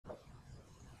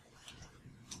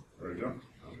go.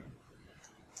 Okay.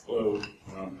 Hello,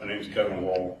 my name is Kevin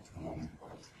Wall.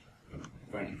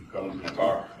 Thank you for coming to the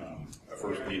talk. I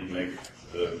first need to make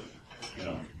the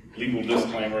legal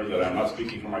disclaimer that I'm not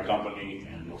speaking for my company,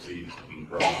 and you'll see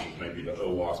maybe the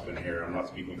OWASP in here. I'm not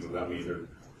speaking for them either.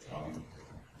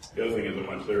 The other thing is I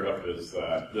want to clear up is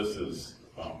that this is,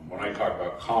 when I talk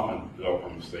about common developer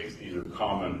mistakes, these are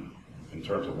common in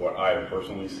terms of what I have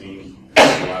personally seen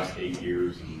in the last 8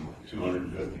 years and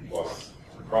 250 plus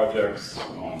projects,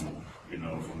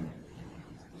 from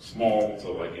small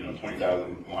to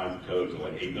 20,000 lines of code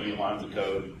to 8 million lines of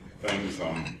code, things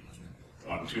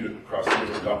across 2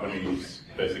 different companies,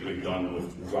 basically done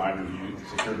with design reviews,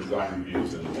 secure design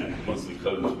reviews, and mostly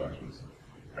code inspections.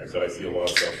 Right, so I see a lot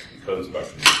of stuff in code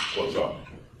inspections close up.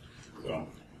 So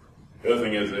the other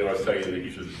thing is they always tell you that you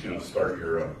should start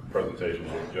your presentation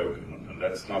with a joke, and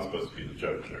that's not supposed to be the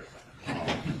joke there.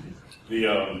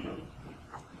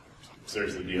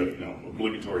 Seriously, the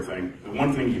obligatory thing. The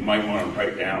one thing you might want to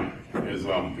write down is the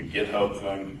GitHub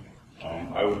thing.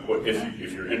 I would put,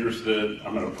 if you're interested,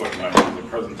 I'm going to put the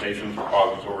presentation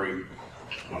repository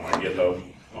on my GitHub,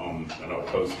 and I'll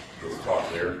post this talk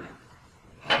there.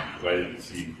 Because I didn't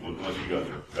see, unless you guys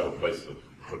have a place to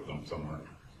put them somewhere.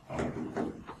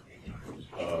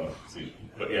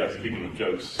 But yeah, speaking of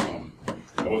jokes,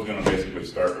 I was going to basically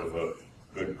start with a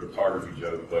good cryptography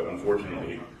joke, but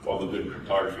unfortunately, all the good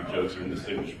cryptography jokes are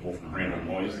indistinguishable from random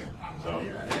noise. So,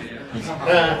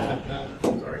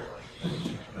 sorry.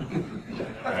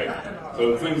 All right.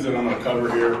 So the things that I'm going to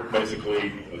cover here,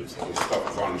 basically, the stuff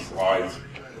that's on the slides.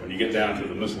 When you get down to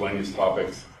the miscellaneous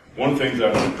topics, one thing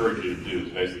that I would encourage you to do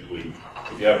is basically,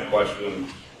 if you have a question,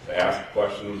 to ask a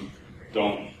question.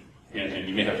 Don't, and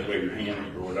you may have to wave your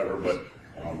hand or whatever, but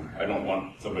I don't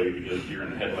want somebody to get a deer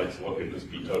in the headlights look and just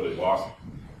be totally lost.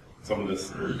 Some of this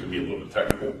can be a little bit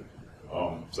technical.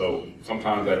 So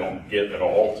sometimes I don't get at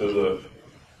all to the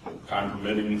time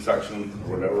permitting section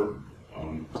or whatever.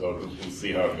 So we'll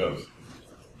see how it goes.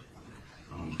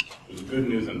 There's good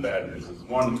news and bad news.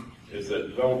 One is that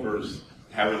developers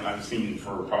I've seen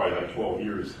for probably 12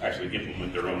 years actually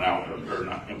implement their own algorithms, or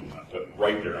not implement, but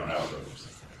write their own algorithms.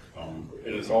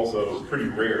 And it's also pretty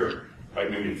rare, like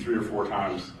maybe 3 or 4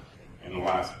 times in the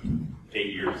last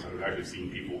 8 years, I've actually seen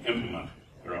people implement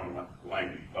their own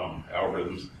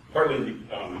algorithms. Partly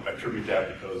attribute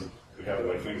that because we have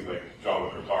things like Java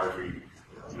cryptography,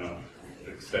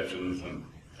 extensions, and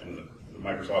the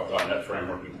Microsoft.NET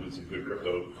framework includes some good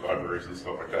crypto libraries and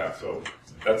stuff like that. So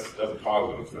that's a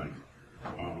positive thing.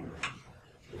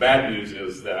 The bad news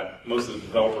is that most of the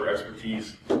developer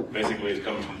expertise basically is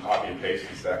coming from copy and paste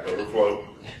and Stack Overflow.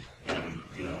 And,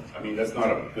 that's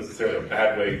not necessarily a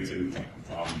bad way to,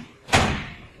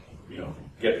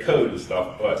 get code and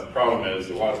stuff, but the problem is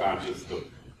a lot of times it's the,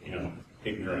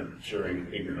 ignorant sharing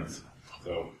ignorance.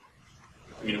 So,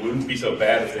 it wouldn't be so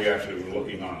bad if they actually were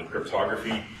looking on the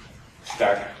cryptography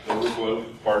Stack Overflow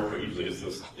part, but usually it's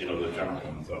just, the general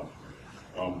one. So,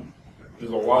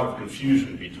 there's a lot of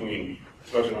confusion between,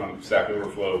 especially on Stack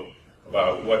Overflow,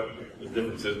 about what the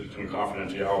difference is between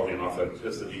confidentiality and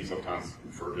authenticity, sometimes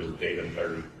referred to as data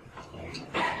integrity.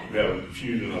 We have a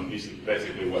confusion of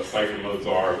basically what cipher modes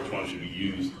are, which ones should be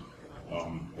used,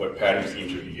 what pattern scheme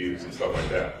should be used, and stuff like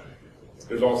that.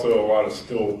 There's also a lot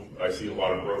of I see a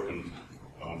lot of broken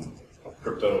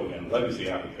crypto and legacy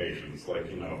applications, like,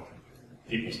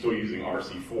 people still using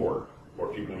RC4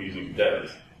 or people using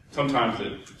DES. Sometimes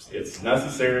it's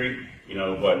necessary,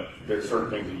 but there's certain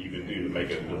things that you can do to make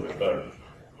it a little bit better.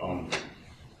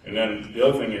 And then the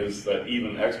other thing is that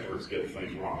even experts get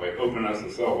things wrong. Like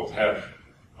OpenSSL has had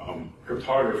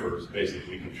cryptographers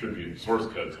basically contribute source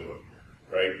code to it,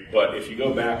 right? But if you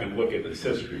go back and look at its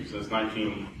history, since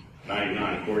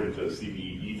 1999, according to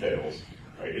CVE details,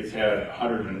 right, it's had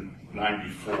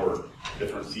 194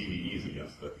 different CVEs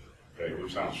against it, okay,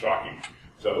 which sounds shocking.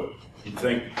 So you'd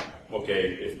think,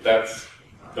 okay, if that's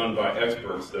done by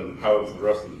experts, then how is the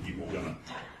rest of the people going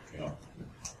to,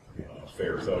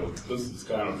 fare? So this is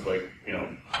kind of like,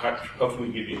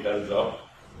 hopefully give you a heads up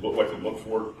what to look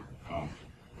for. But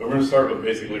we're going to start with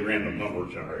basically random number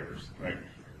generators, right?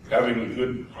 Having a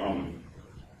good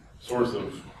source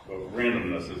of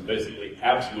randomness is basically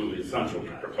absolutely essential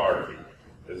to cryptography.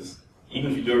 Because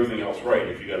even if you do everything else right,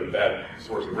 if you got a bad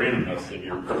source of randomness, then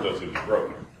your crypto's going to be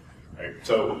broken, right?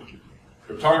 So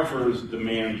cryptographers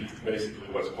demand basically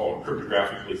what's called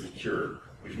cryptographically secure,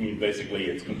 which means basically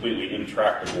it's completely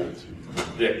intractable to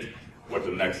predict what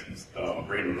the next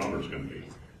random number is going to be.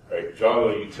 Right?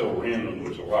 Java util random,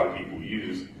 which a lot of people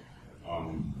use,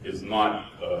 is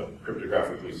not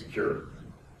cryptographically secure.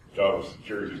 Java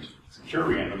secure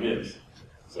random is,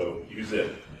 so use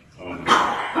it.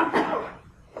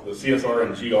 the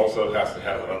CSRNG also has to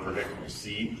have an unpredictable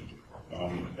seed,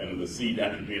 and the seed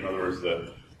entropy, in other words,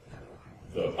 the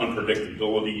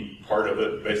unpredictability part of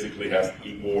it basically has to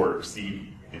equal or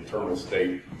exceed the internal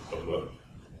state of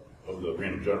the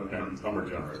random number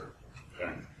generator.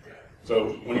 Okay?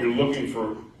 So when you're looking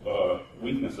for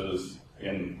weaknesses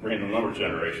in random number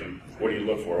generation, what do you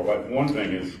look for? Like, one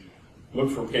thing is look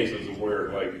for cases of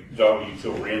where, like, Java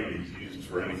util random is used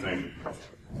for anything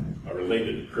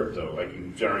related to crypto, like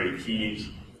you generate keys,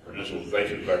 or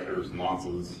initialization vectors,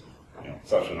 nonces,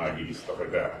 session IDs, stuff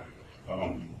like that.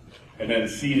 And then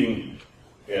seeding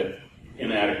it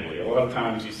inadequately. A lot of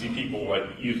times you see people like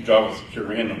use Java secure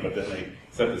random, but then they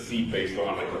set the seed based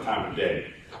on like the time of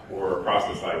day, or a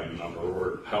process ID number,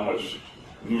 or how much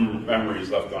memory is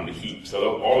left on the heap.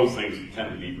 So all those things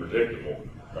tend to be predictable,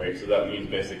 right? So that means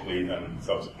basically then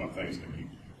subsequent things can be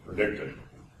predicted.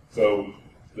 So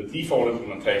the default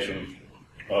implementation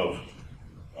of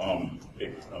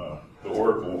the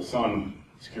Oracle Sun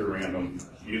secure random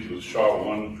uses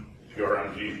SHA-1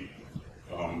 PRMG,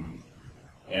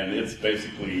 and it's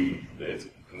basically, its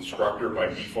constructor by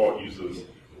default uses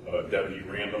DevG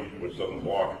random, which doesn't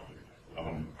block.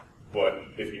 But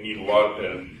if you need a lot,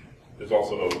 there's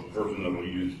also a version that will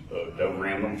use Dev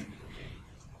random.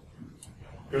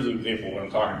 Here's an example of what I'm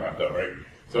talking about, though, right?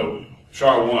 So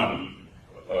SHA-1,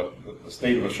 the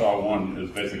state of a SHA-1 is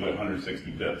basically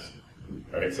 160 bits,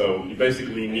 right? So you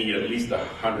basically need at least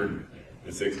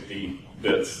 160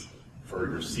 bits for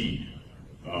your seed.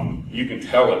 You can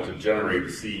tell it to generate a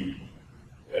seed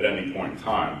at any point in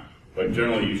time, but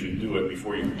generally you should do it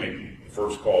before you make the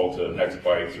first call to next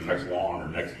bytes or next long or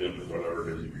next div or whatever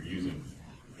it is that you're using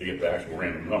to get the actual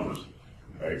random numbers,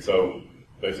 right? So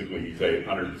basically you say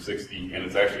 160, and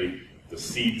it's actually, the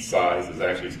seed size is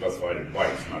actually specified in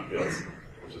bytes, not bits,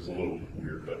 which is a little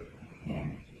weird, but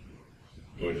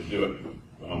the way to do it.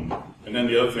 And then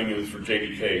the other thing is for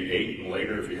JDK 8 and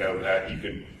later, if you have that, you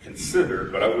could consider,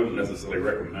 but I wouldn't necessarily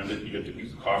recommend it. You get to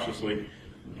use it cautiously,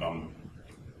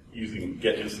 using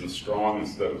get instance strong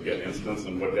instead of get instance,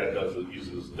 and what that does is it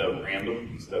uses dev random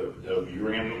instead of dev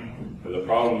random. But the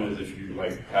problem is if you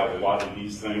like have a lot of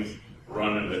these things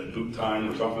running at boot time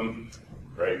or something,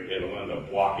 right, it'll end up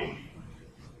blocking.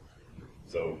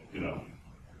 So,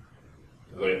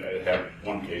 I had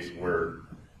one case where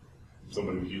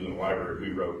somebody was using a library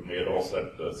we wrote, and they had all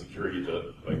set the security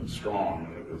to like strong,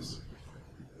 and it was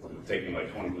taking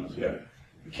like 20 minutes. Yeah.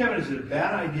 Kevin, is it a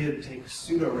bad idea to take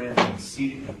pseudo-random and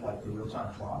seed it like the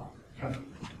real-time clock?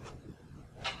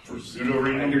 For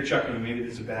pseudo-random? And you're checking maybe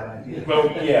it's a bad idea. Well,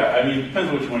 yeah, I mean, it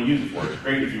depends on what you want to use it for. It's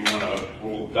great if you want to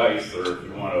roll dice or if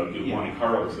you want to do Monte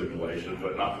Carlo simulation,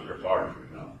 but not for cryptography,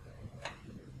 no.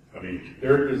 I mean,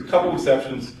 there's a couple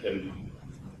exceptions, and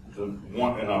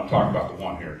I'll talk about the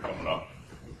one here coming up.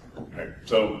 Right.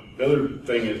 So the other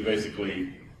thing is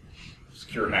basically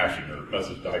secure hashing or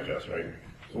message digest, right?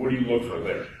 So what do you look for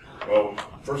there? Well,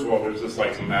 first of all, there's just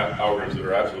like some algorithms that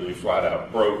are absolutely flat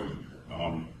out broke.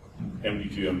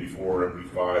 MD2,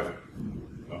 MD4, MD5.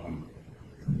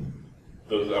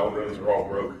 Those algorithms are all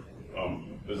broke.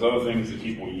 There's other things that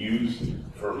people use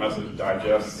for message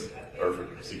digests, or for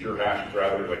secure hashes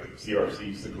rather, like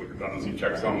CRC, cyclic redundancy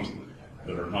checksums,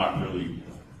 that are not really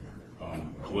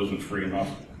collision-free enough.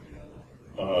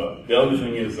 The other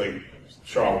thing is like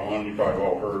SHA-1, you probably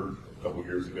all heard a couple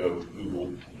years ago,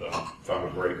 Google found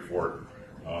a break for it.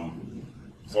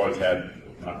 It's always had,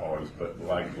 not always, but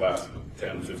like the last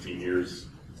 10, 15 years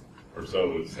or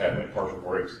so, it's had like partial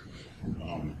breaks.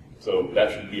 So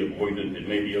that should be avoided. It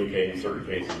may be okay in certain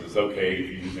cases. It's okay if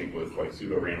you're using with like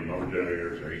pseudo-random number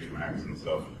generators or HMAX and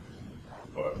stuff.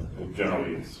 But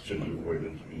generally, it should be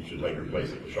avoided. You should like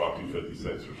replace it with SHA-256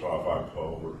 or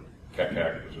SHA-512 or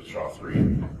CAC, which is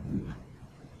SHA-3.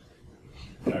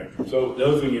 Right. So the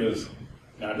other thing is,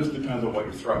 now it just depends on what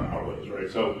your threat model is, right?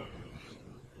 So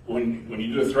when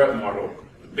you do a threat model,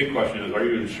 the big question is, are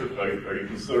you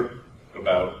concerned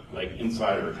about like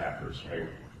insider attackers, right?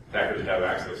 Attackers have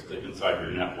access to inside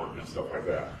your network and stuff like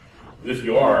that. And if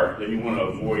you are, then you want to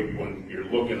avoid, when you're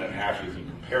looking at hashes and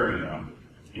comparing them,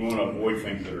 you want to avoid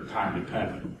things that are time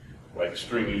dependent, like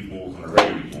string equals and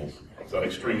array equals. So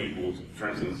like string equals, for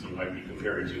instance, you might be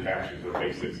comparing two hashes that are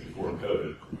base 64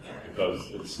 encoded,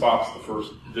 because it stops the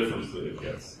first difference that it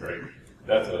gets, right?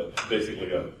 That's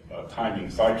basically a timing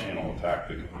side channel attack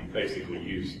that can be basically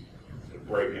used to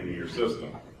break into your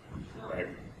system, right?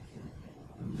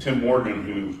 Tim Morgan,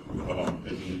 who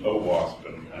is in OWASP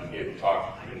and gave a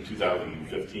talk in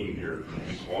 2015 here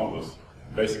in Columbus,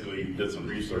 basically did some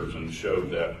research and showed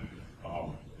that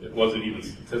it wasn't even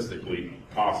statistically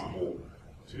possible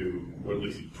to, or at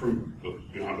least prove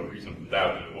beyond a reasonable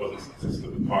doubt that it wasn't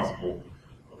statistically possible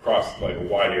across like a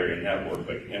wide area network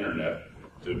like the internet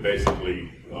to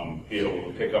basically be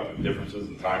able to pick up the differences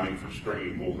in timing for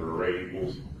string equals or array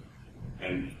equals.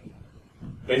 And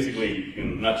basically,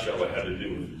 in a nutshell, it had to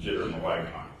do with the jitter and the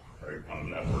lag time, right, on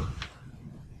the network.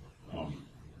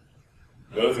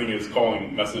 The other thing is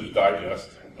calling message digest.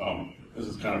 This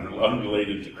is kind of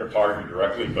unrelated to cryptography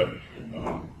directly, but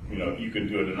you know, you can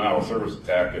do a denial of service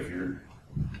attack if you're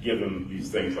given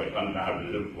these things like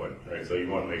uninhabited input, right? So you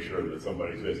want to make sure that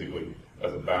somebody's basically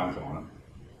has a bounds on it.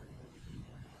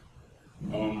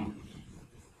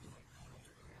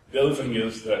 The other thing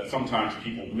is that sometimes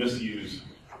people misuse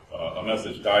a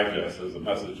message digest as a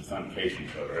message authentication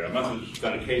code, right? A message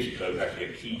authentication code is actually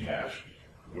a key hash,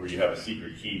 where you have a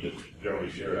secret key that's generally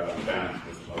shared out of bounds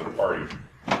with another party,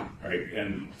 right?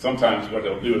 And sometimes what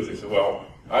they'll do is they say, well,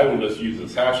 I will just use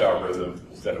this hash algorithm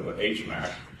instead of an HMAC,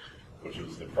 which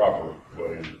is the proper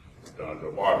way down at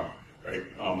the bottom, right?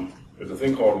 There's a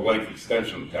thing called length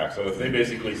extension attack. So if they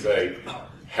basically say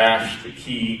hash the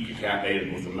key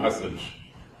concatenated with a message,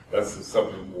 that's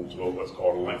susceptible to what's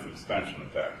called a length extension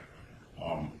attack.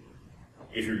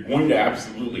 If you're going to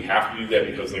absolutely have to do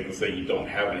that because, like, let's say you don't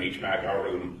have an HMAC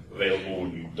algorithm available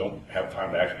and you don't have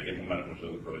time to actually implement it, which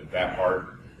isn't really that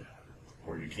hard,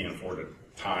 or you can't afford it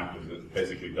time because it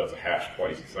basically does a hash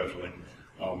twice essentially,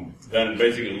 then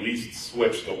basically at least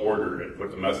switch the order and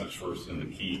put the message first and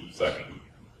the key second.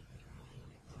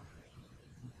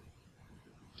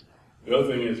 The other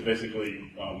thing is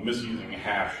basically misusing a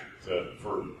hash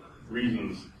for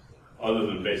reasons other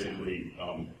than basically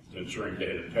ensuring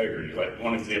data integrity. Like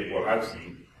one example what I've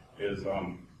seen is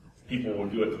people will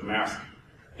do it to mask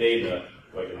data,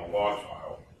 like in a log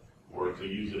file, or to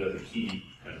use it as a key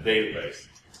in a database.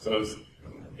 So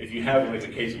if you have like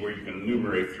a case where you can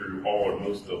enumerate through all or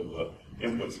most of the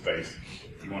input space,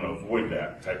 you want to avoid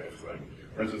that type of thing.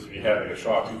 For instance, if you have like a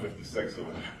SHA-256 of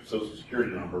a social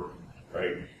security number,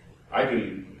 right? I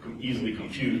can easily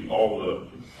compute all the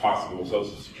possible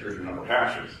social security number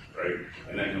hashes, right?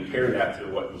 And then compare that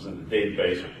to what was in the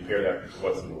database, or compare that to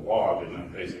what's in the log, and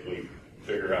then basically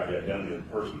figure out the identity of the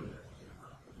person.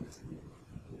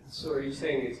 So are you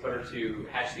saying it's better to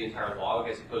hash the entire log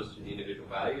as opposed to the individual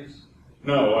values?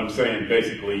 No, I'm saying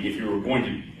basically if you were going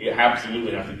to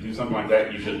absolutely have to do something like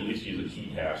that, you should at least use a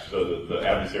key hash so that the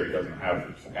adversary doesn't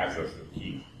have access to the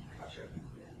key. Gotcha.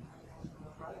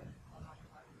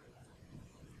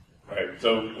 Right,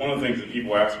 so one of the things that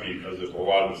people ask me, because there's a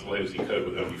lot of this legacy code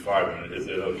with MD5 in it, is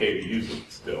it okay to use it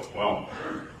still? Well,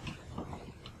 in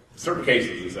certain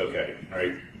cases it's okay,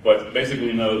 right? But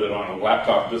basically know that on a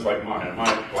laptop just like mine, and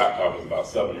my laptop is about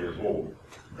 7 years old,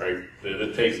 right? That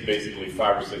it takes basically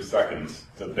 5 or 6 seconds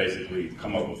to basically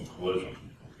come up with a collision.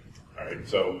 All right,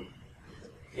 so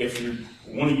if you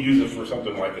want to use it for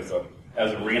something like as a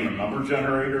random number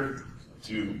generator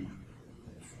to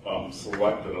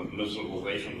select an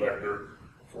initialization vector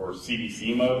for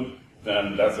CDC mode,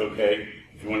 then that's okay.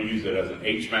 If you want to use it as an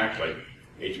HMAC, like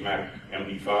HMAC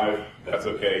MD5, that's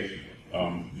okay.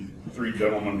 Three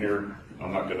gentlemen here,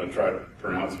 I'm not going to try to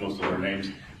pronounce most of their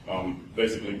names,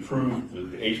 basically prove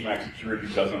that the HMAC security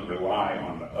doesn't rely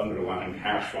on the underlying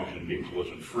hash function being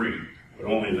collision-free, but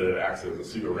only that it acts as a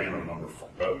pseudo-random number,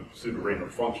 pseudo-random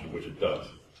function, which it does.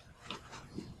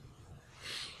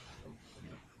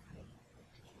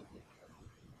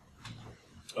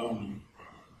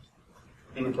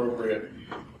 Inappropriate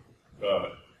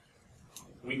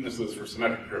weaknesses for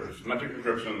symmetric encryption. Symmetric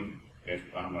encryption,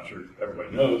 I'm not sure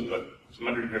everybody knows, but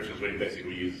symmetric encryption is where you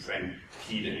basically use the same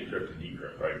key to encrypt and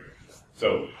decrypt, right?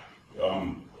 So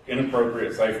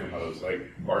inappropriate cipher modes like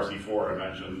RC4 I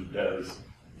mentioned, DES,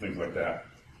 things like that.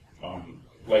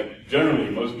 Like generally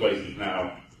most places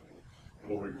now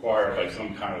will require like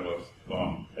some kind of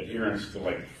a adherence to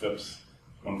like FIPS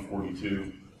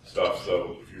 142 stuff,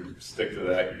 so if you stick to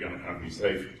that, you're going to kind of be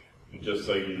safe. And just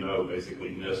so you know, basically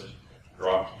NIST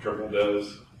dropped triple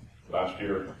DES last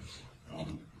year.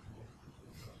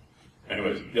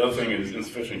 Anyways, the other thing is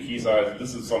insufficient key size.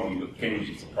 This is something that came as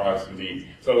a surprise to me.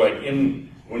 So like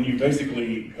when you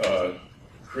basically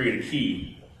create a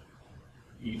key,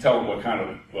 you tell it what kind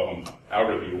of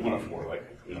algorithm you want it for, like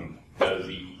DES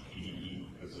EDE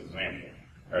as an example,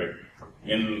 right?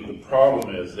 And the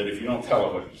problem is that if you don't tell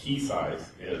it what the key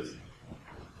size is,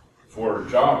 for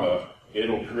Java,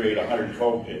 it'll create a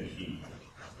 112-bit key,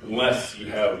 unless you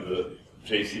have the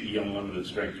JCE unlimited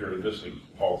strength jurisdiction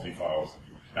policy files.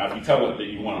 Now, if you tell it that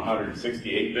you want a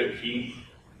 168-bit key,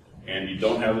 and you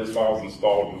don't have those files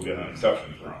installed, you'll get an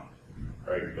exception thrown,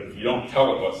 right? But if you don't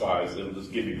tell it what size, it'll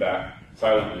just give you back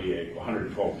silently a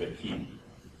 112-bit key.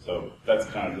 So that's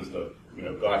kind of just a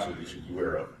gotcha that you should be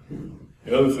aware of.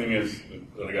 The other thing is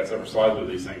that I got several slides with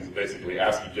these things. Basically,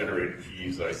 ASCII generated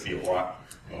keys that I see a lot.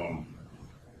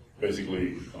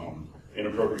 Basically,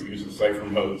 inappropriate use of cipher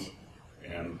modes,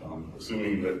 and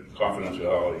assuming that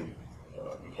confidentiality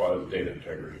implies data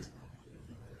integrity.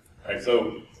 All right,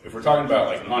 so if we're talking about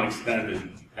like non-extended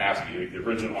ASCII, like the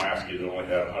original ASCII that only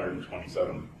had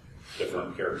 127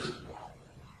 different characters.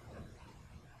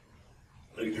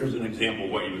 Like, here's an example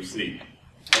of what you would see.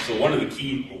 So one of the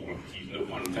keys, no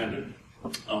pun intended,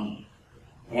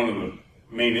 one of the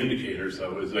main indicators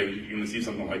though is like you're going to see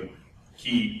something like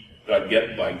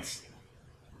key.get bytes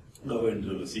go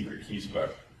into the secret key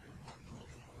spec.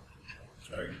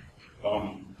 Right.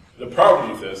 The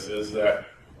problem with this is that,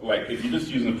 like, if you're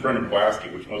just using the printable ASCII,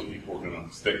 which most people are going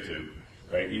to stick to,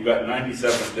 right, you've got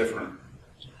 97 different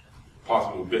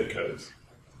possible bit codes.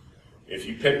 If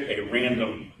you pick a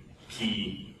random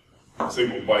key, a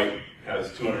single byte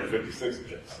has 256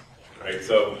 bits, right?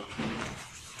 So,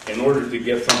 in order to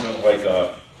get something like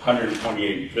a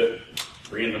 128-bit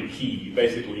random key, you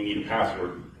basically need a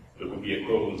password that would be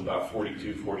equivalent to about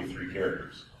 42, 43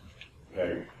 characters,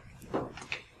 okay?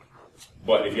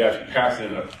 But if you actually pass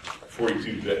in a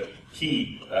 42-bit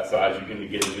key that size, you're going to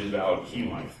get an invalid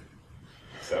key length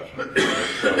exception.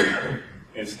 So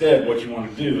instead, what you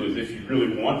want to do is if you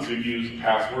really want to use a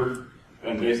password,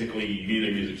 then basically you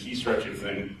either use a key stretching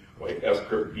thing like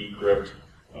scrypt, bcrypt,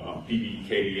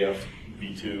 bbkdf,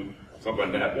 v2,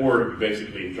 something like that, or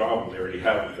basically in Java they already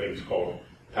have things called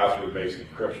password-based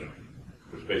encryption,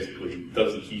 which basically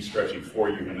does the key stretching for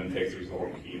you and then takes the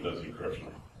resulting key and does the encryption.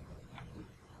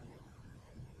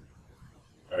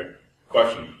 All right,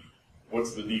 question.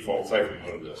 What's the default cipher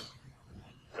mode of this?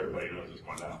 Everybody knows this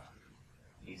one now.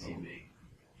 ECB.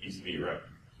 ECB, right.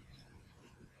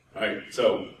 All right,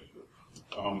 so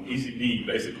ECB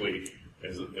basically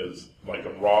is like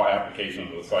a raw application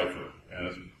of the cipher, and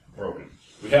it's broken.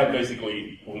 We have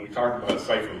basically, when we talk about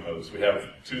cipher modes, we have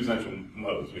two essential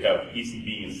modes. We have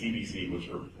ECB and CBC, which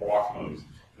are block modes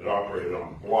that operate on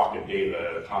a block of data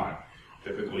at a time.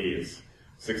 Typically, it's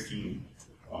 16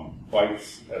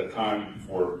 bytes at a time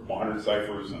for 100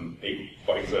 ciphers and 8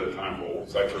 bytes at a time for old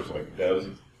ciphers like DES,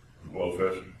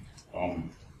 Blowfish,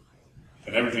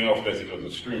 and everything else basically is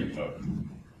a stream mode.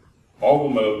 All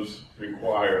the modes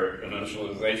require an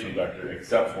initialization vector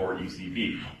except for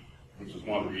ECB, which is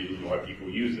one of the reasons why people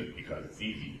use it, because it's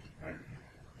easy.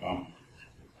 Right?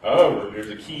 However, there's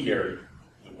a key here.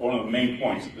 One of the main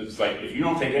points is like if you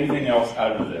don't take anything else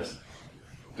out of this,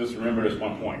 just remember this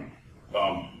one point.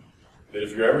 That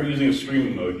if you're ever using a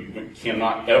streaming mode, you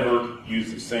cannot ever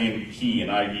use the same key and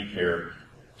ID pair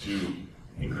to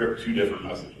encrypt two different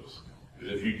messages.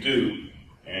 Because if you do,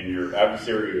 and your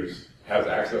adversary has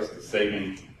access to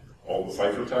saving all the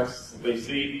ciphertexts that they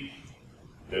see,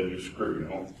 then you're screwed.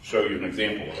 I'll show you an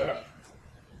example of that.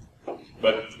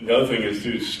 But the other thing is,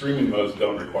 too, streaming modes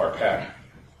don't require padding,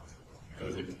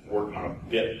 because they work on a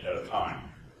bit at a time.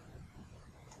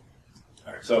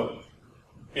 All right, so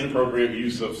inappropriate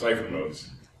use of cipher modes.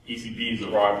 ECB is a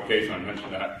raw application, I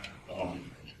mentioned that.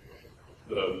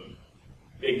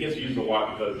 It gets used a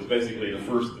lot because it's basically the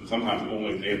first and sometimes the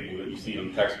only example that you see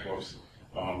in textbooks.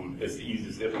 It's the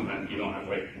easiest to implement. You don't have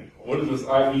like, what is this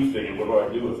ID thing and what do I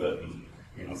do with it?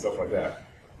 And stuff like that.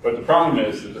 But the problem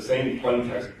is that the same plain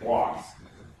text blocks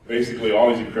basically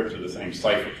always encrypt to the same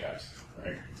ciphertext,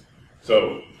 right?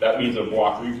 So that means a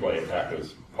block replay attack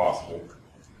is possible.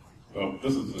 So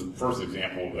this is the first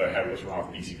example that I had was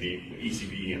wrong with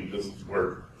ECB, and this is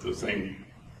where the same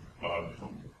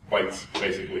bytes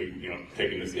basically,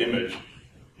 taking this image,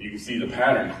 you can see the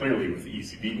pattern clearly with the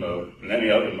ECB mode, and any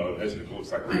other mode basically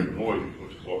looks like random noise,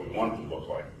 which is what we want it to look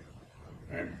like.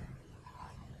 Right?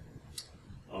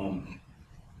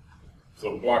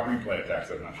 So block replay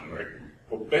attacks I mentioned, right?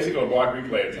 Well, basically a block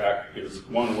replay attack is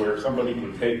one where somebody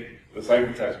can take the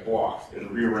ciphertext blocks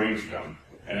and rearrange them.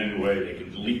 And anyway, they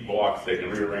can delete blocks, they can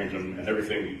rearrange them, and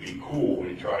everything will be cool when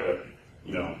you try to,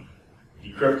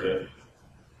 decrypt it.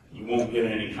 You won't get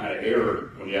any kind of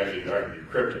error when you actually try to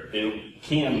decrypt it. It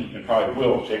can and probably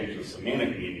will change the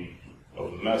semantic meaning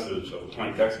of the message, of the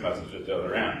plain text message at the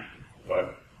other end,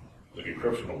 but the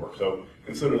decryption will work. So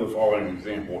consider the following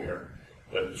example here.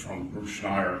 That's from Bruce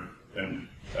Schneier, and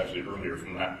actually earlier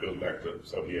from that goes back to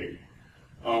 78.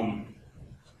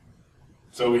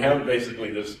 So we have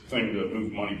basically this thing to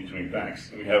move money between banks.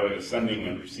 And we have like a sending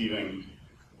and receiving,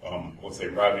 let's say,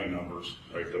 routing numbers,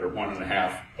 right, that are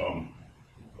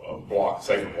 1.5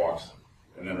 cipher blocks.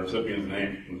 And then the recipient's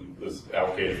name is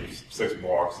allocated for 6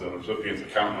 blocks, and the recipient's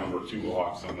account number 2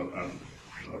 blocks, and a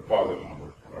deposit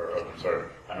number, or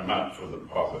an amount for the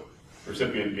deposit.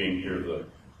 recipient being here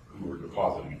who we're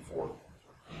depositing it for.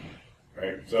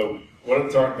 Right? So what I'm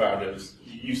talking about is,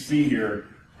 you see here,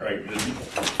 right,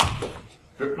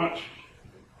 very much.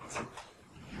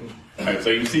 Right, so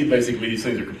you see basically these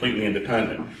things are completely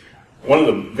independent. One of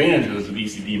the advantages of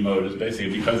ECD mode is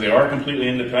basically because they are completely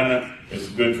independent, it's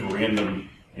good for random,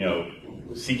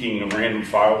 seeking random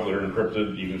files that are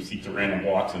encrypted. You can seek the random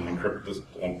blocks and encrypt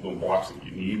the blocks that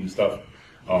you need and stuff.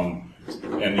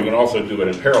 And you can also do it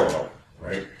in parallel,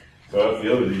 right? So that's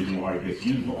the other reason why it gets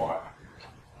used a lot,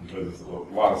 because there's a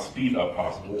lot of speed up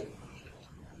possible.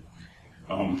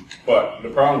 But the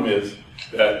problem is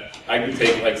that I can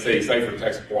take, like, say,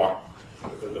 ciphertext block,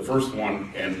 the first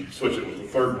one, and switch it with the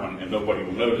third one, and nobody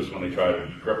will notice when they try to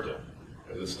decrypt it,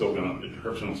 because it's still the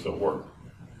decryption will still work,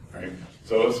 right?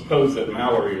 So let's suppose that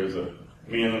Mallory is a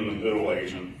man-in-the-middle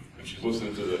agent, and she's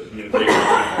listening to the communication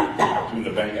between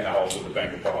the Bank of Alice and the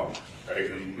Bank of Bob, right?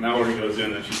 And Mallory goes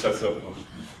in and she sets up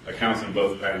accounts in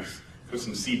both banks, puts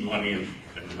some seed money in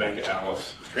the Bank of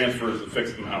Alice, transfers a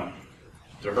fixed amount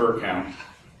to her account,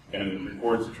 and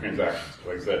records the transactions.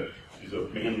 Like I said, she's a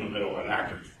man-in-the-middle, an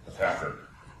active attacker.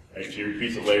 And she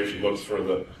repeats it later, she looks for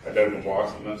the identical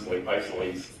blocks and then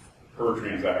isolates her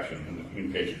transaction in the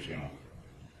communication channel.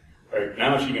 Right,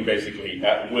 now she can basically,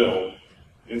 at will,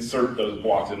 insert those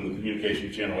blocks in the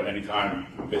communication channel at any time,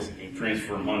 basically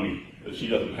transfer money that she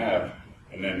doesn't have,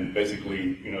 and then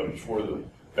basically, before the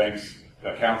bank's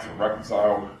accounts are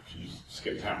reconciled, she's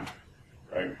skipped town.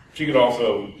 Right? She could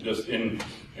also just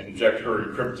inject her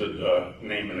encrypted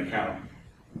name and account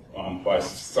by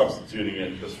substituting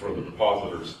it just for the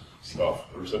depositor's stuff,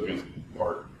 the recipient's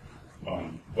part.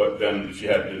 But then if she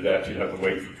had to do that, she'd have to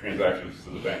wait for transactions to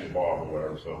the Bank of Bob or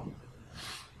whatever. So,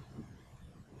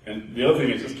 and the other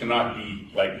thing is, this cannot be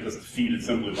just defeated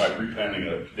simply by prepending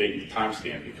a date and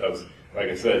timestamp, because, like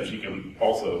I said, she can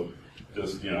also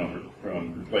just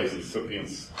replace the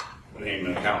recipient's name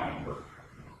and account number.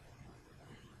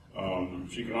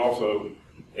 She can also,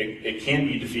 it can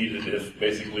be defeated if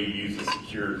basically you use a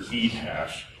secure key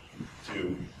hash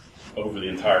over the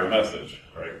entire message,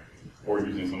 right? Or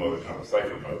using some other kind of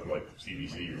cipher mode like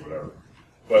CDC or whatever.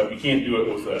 But you can't do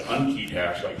it with an unkeyed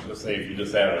hash, like let's say if you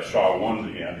just add a SHA-1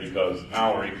 to the end, because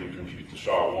Mallory can compute the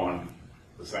SHA-1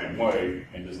 the same way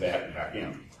and just add it back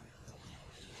in.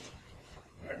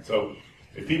 Right, so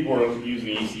if people are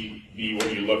using ECB, what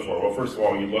do you look for? Well, first of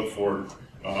all, you look for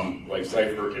like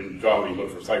Cipher in Java, you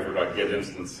look for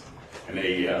cipher.getInstance and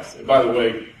AES. And by the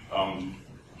way,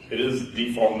 it is the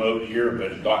default mode here,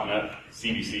 but in .NET,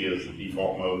 CDC is the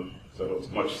default mode, so it's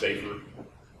much safer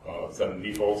than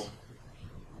defaults.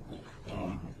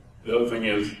 The other thing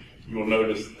is, you will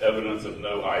notice evidence of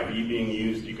no IV being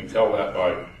used. You can tell that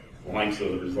by lengths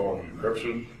of the resulting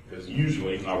encryption, because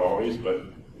usually, not always, but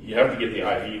you have to get the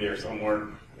IV there somewhere.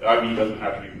 The IV doesn't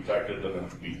have to be protected, it doesn't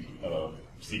have to be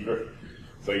secret.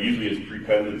 So usually it's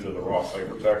prepended to the raw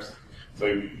ciphertext.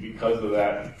 So because of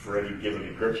that, for any given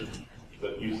encryption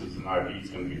that uses an IV is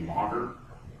going to be longer.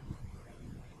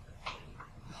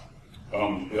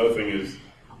 The other thing is,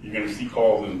 you're going to see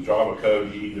calls in Java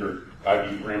code, either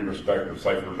IV parameter spec or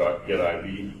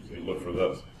cipher.getIV, so you look for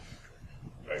those.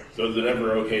 Right. So is it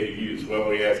ever okay to use?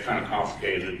 Well, yeah, it's kind of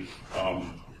complicated.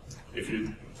 If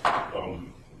you,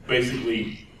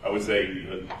 basically, I would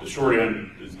say the short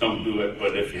end is don't do it,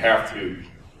 but if you have to,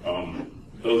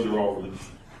 those are all the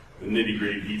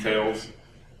nitty-gritty details.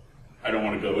 I don't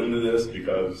want to go into this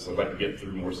because I'd like to get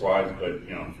through more slides, but if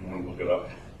you want to look it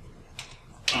up.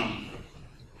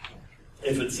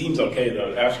 If it seems okay,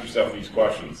 though, ask yourself these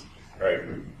questions, right?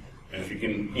 And if you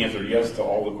can answer yes to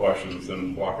all the questions,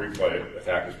 then block replay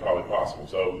attack is probably possible.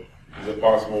 So, is it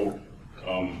possible,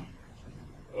 are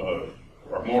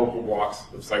multiple blocks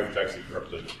of ciphertext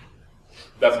encrypted?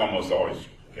 That's almost always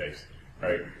the case,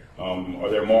 right? Are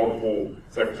there multiple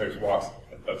ciphertext blocks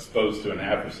exposed to an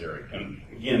adversary? And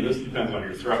again, this depends on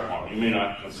your threat model. You may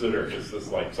not consider it's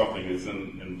just like something that's in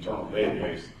an internal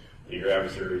database that your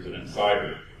adversary is an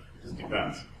insider. It just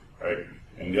depends, right?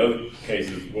 And the other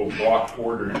cases will block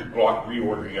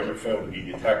reordering ever fail to be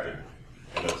detected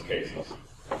in those cases.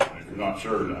 And if you're not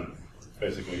sure, then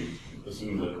basically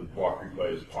assume that block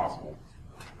replay is possible.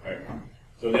 Right?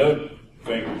 So the other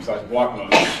thing besides block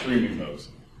mode is streaming modes.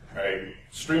 Right?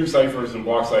 Stream ciphers and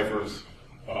block ciphers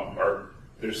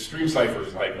there's stream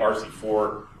ciphers like RC4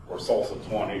 or Salsa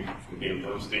 20 from Dan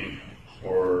Bernstein,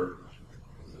 or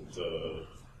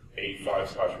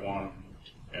 85/1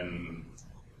 and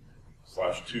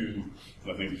 /2, I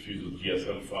think it's used with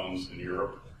GSM phones in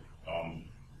Europe.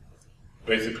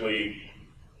 Basically,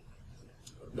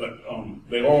 but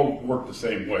they all work the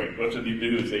same way. What they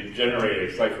do is they generate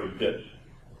a cipher bit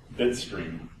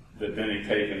stream that then they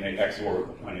take and they XOR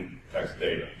the plain text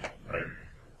data, right?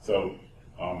 So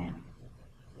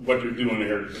what you're doing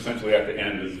here essentially at the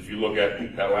end is if you look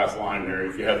at that last line there,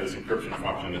 if you have this encryption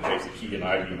function that takes a key and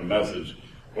ID and a message,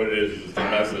 what it is the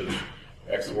message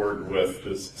XORed with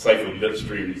this cipher bit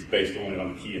stream that's based only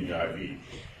on the key and the IV.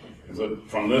 And so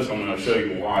from this, I'm going to show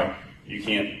you why you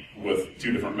can't, with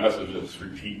two different messages,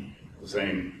 repeat the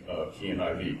same key and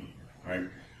IV, right?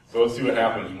 So let's see what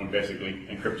happens when basically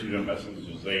encrypt two different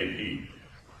messages A and B.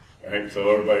 All right, so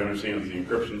everybody understands the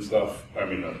encryption stuff. I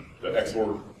mean, the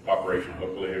XOR operation,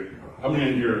 hopefully. How many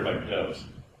in here like devs?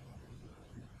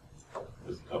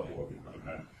 There's a couple of you,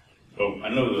 okay. So I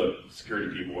know the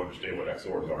security people understand what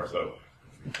XORs are, so.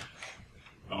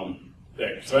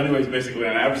 So anyways, basically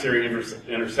an adversary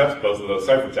intercepts both of those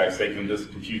ciphertexts, they can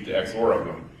just compute the XOR of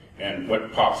them. And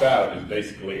what pops out is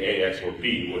basically A XOR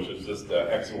B, which is just the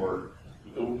XOR.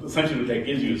 Essentially what that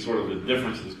gives you is sort of the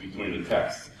differences between the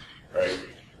texts, right?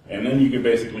 And then you can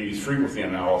basically use frequency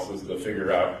analysis to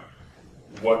figure out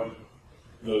what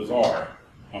those are.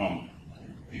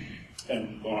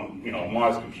 And on, a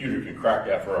modest computer can crack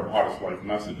that for a modest length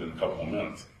message in a couple of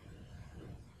minutes.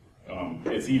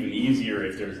 It's even easier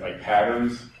if there's like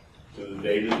patterns to the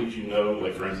data that you know.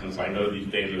 Like for instance, I know these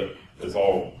data is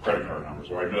all credit card numbers,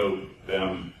 or I know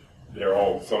them, they're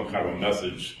all some kind of a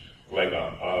message, like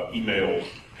a email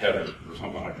header or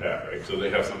something like that, right? So they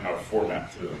have some kind of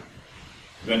format to them.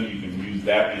 Then you can use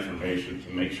that information to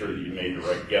make sure that you made the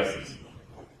right guesses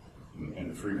in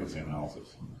the frequency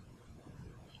analysis.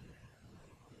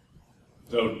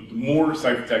 So the more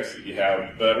ciphertexts that you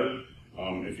have, the better.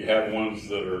 If you have ones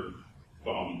that are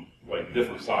like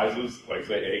different sizes, like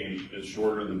say A is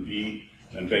shorter than B,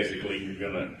 then basically you're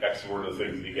going to XOR the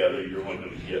things together. You're only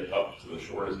going to get up to the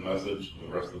shortest message. The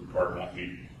rest of the part won't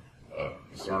be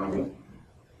discernible.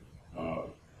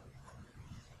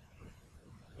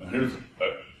 Here's a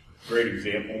great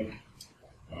example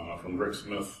from Rick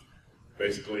Smith.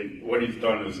 Basically, what he's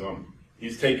done is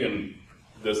he's taken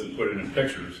this and put it in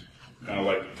pictures, kind of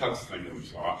like the tux thing that we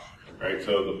saw, right?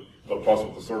 So the plus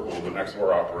with the circle is an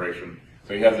XOR operation.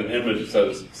 So he has an image that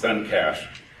says send cache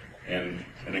and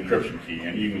an encryption key,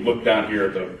 and you can look down here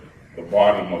at the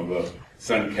bottom of the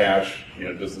send cache,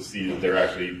 just to see that they're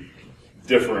actually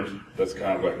different. That's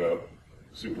kind of like a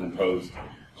superimposed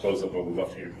close-up of the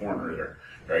left-hand corner there,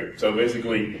 right? So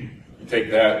basically, you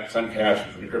take that send cache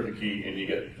with an encrypted key, and you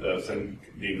get the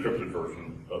encrypted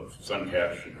version of send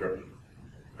cache encrypted,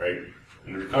 right?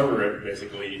 And to recover it,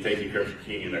 basically, you take the encryption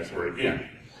key and XOR it again.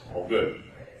 All good.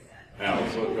 Now,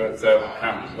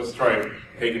 let's try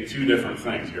taking two different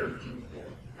things here,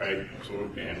 right? So,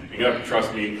 and you got to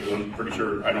trust me, because I'm pretty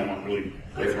sure I don't want to really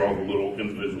go through all the little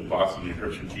individual blocks in the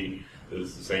encryption key that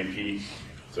it's the same key.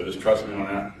 So just trust me on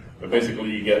that. But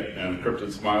basically, you get an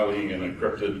encrypted smiley and an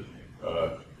encrypted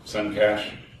send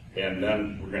cache, and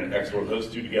then we're going to XOR those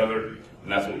two together,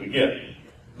 and that's what we get.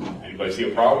 Anybody see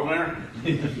a problem there?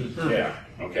 Yeah.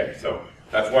 Okay. So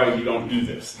that's why you don't do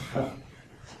this.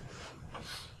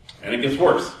 And it gets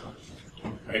worse,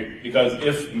 right? Because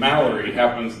if Mallory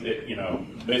happens,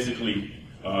 basically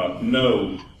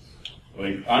know,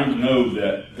 like I know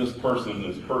that this person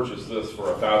has purchased this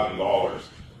for $1,000,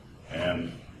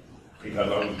 and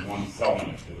because I was the one selling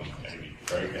it to them, maybe,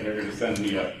 right? And they're going to send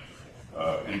me an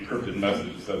encrypted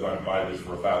message that says I buy this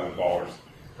for $1,000,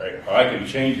 right? I can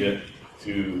change it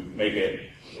to make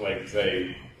it, like,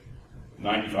 say,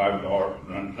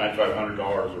 $9,500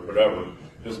 or whatever,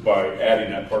 just by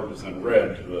adding that part that's in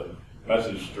red to the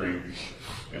message stream,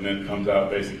 and then comes out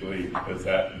basically as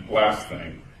that last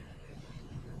thing.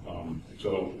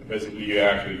 So basically, you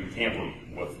actually can tamper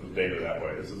with the data that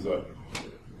way. This is a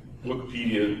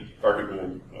Wikipedia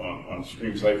article on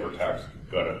stream ciphertext.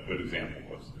 Got a good example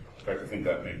of this. In fact, I think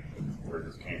that may be where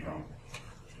this came from.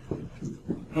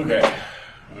 Okay,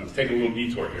 I'm going to take a little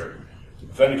detour here.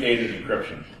 Authenticated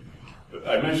encryption.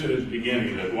 I mentioned at the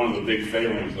beginning that one of the big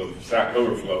failings of Stack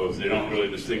Overflow is they don't really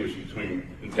distinguish between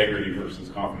integrity versus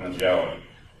confidentiality.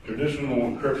 Traditional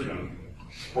encryption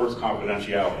supports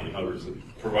confidentiality. In other words, it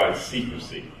provides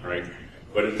secrecy, right?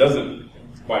 But it doesn't,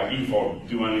 by default,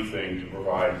 do anything to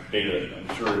provide data,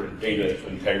 ensure data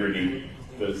integrity,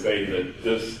 to say that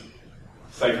this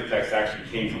ciphertext actually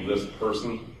came from this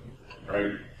person,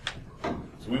 right?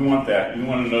 So we want that. We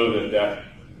want to know that that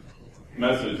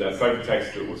message, that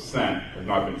ciphertext that was sent, has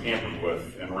not been tampered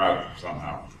with en route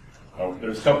somehow.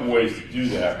 There's a couple ways to do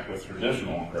that with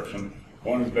traditional encryption.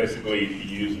 One is basically to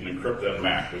use an encrypted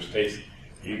MAC, which takes,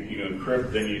 you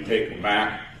encrypt, then you take a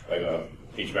MAC, like a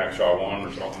HMAC SHA-1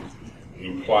 or something, and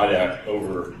you apply that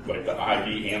over like the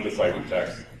ID and the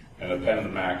ciphertext, and append the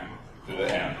MAC to the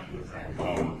end.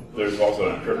 there's also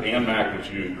an encrypt and MAC,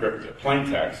 which you encrypt the plain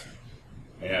text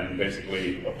and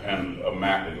basically append a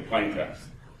MAC of the plain text.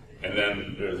 And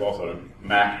then there's also a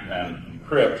MAC and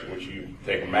encrypt, which you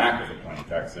take a MAC of the plain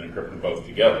text and encrypt them both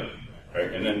together,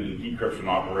 right? And then the decryption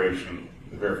operation,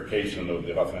 the verification of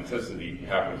the authenticity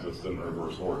happens just in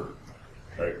reverse order,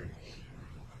 right?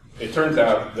 It turns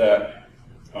out that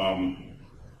Sean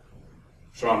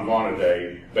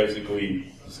Vonneday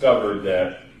basically discovered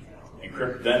that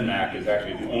encrypt then MAC is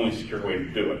actually the only secure way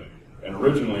to do it. And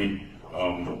originally,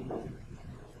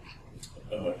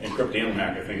 encrypt and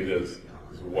MAC, I think it is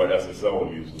what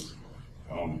SSL uses.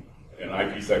 And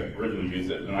IPsec originally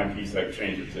used it, and IPsec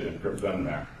changed it to encrypt then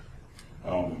MAC.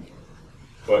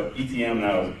 But ETM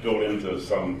now is built into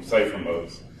some cipher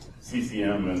modes,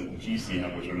 CCM and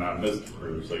GCM, which are not NIST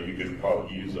approved, so you can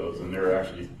probably use those, and they're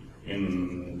actually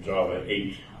in Java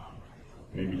 8,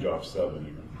 maybe Java 7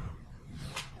 even.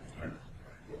 Right.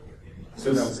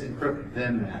 So that was encrypt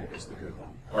then MAC was the good one.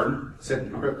 Pardon?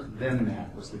 Said encrypt then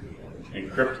MAC was the good one.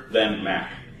 Encrypt then MAC,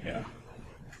 yeah.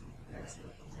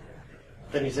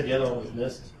 Then you said the other one was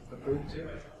NIST approved too?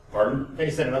 Pardon? Then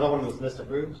you said another one was NIST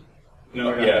approved?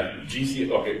 No, yeah,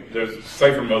 okay, there's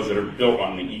cipher modes that are built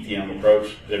on the ETM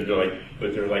approach.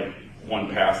 They're like one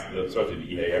past, especially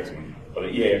the EAX one. But the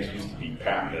EAX used to be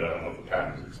patented. I don't know if the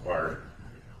patent is expired.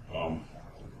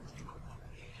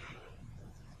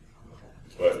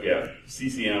 But yeah,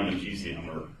 CCM and GCM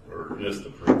are NIST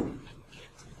approved.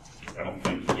 I don't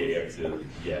think EAX is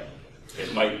yet.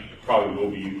 It probably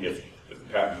will be if the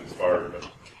patent is expired. But,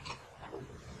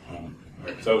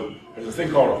 right. So there's a thing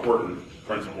called a Horton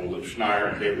principle that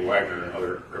Schneier and David Wagner and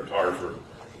other cryptographers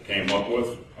came up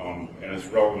with, and it's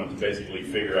relevant to basically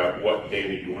figure out what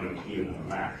data you want to include in the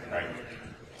MAC, right?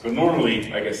 So normally,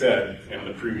 like I said in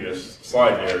the previous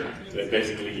slide there, that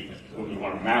basically when you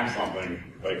want to MAC something,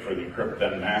 like for the encrypt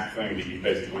then MAC thing, that you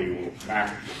basically will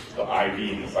MAC the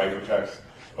ID in the ciphertext.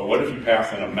 But what if you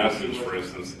pass in a message, for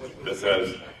instance, that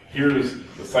says, here's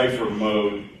the cipher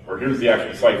mode, or here's the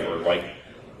actual cipher, like,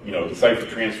 you know, the cipher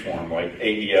transform, like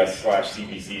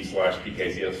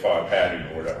AES/CBC/PKCS5 padding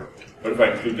or whatever. What if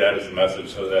I include that as a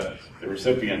message so that the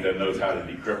recipient then knows how to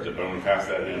decrypt it, but I'm going to pass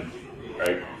that in,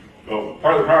 right? Well,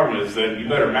 part of the problem is that you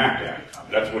better MAC that.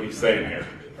 That's what he's saying here,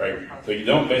 right? So you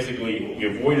don't basically,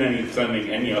 you avoid sending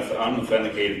any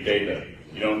unauthenticated data.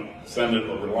 You don't send it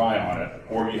or rely on it,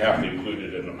 or you have to include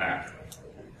it in the MAC.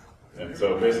 And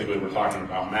so basically we're talking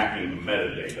about MACing the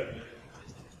metadata.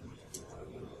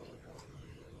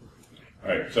 All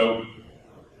right, so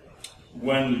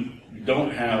when you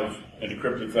don't have an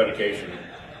encrypted authentication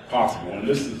possible, and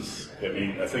this is, I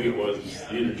mean, I think it was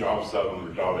either Java 7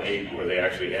 or Java 8 where they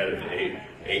actually added the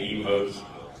AE modes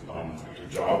to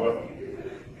Java.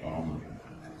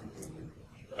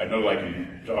 I know like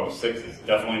in Java 6 it's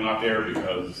definitely not there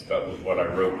because that was what I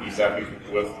wrote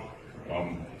ESAP with.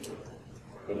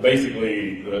 But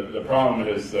basically the problem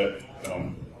is that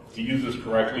to use this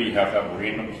correctly you have to have a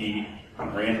random key, a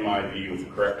random ID with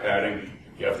the correct padding.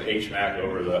 You have to HMAC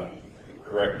over the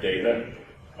correct data.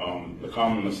 The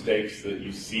common mistakes that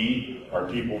you see are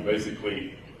people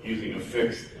basically using a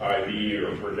fixed ID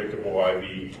or a predictable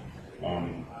ID.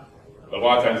 A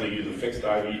lot of times they use a fixed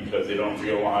ID because they don't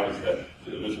realize that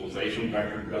the initialization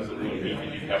vector doesn't really mean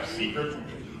that you have secret,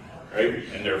 right?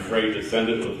 And they're afraid to send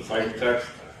it with the ciphertext.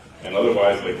 And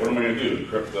otherwise, like, what am I going to do?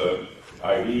 Encrypt the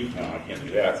ID? No, I can't do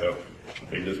that. So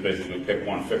they just basically pick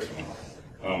one fixed one.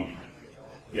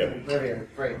 Yeah. Very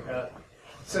great.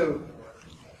 So,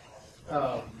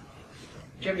 do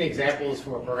you have any examples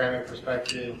from a programming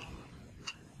perspective?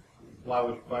 Why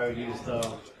would you use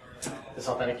this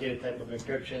authenticated type of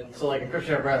encryption? So, like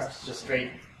encryption at rest is just straight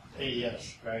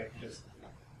AES, right? Just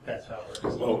that's how it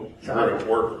works. Well, you heard of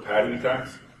word padding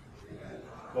attacks?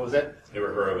 What was that? You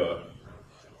ever heard of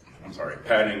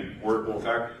padding wordable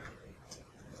attack?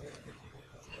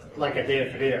 Like a data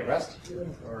for data at rest?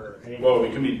 Or any... Well,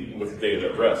 it can be with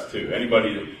data at rest too.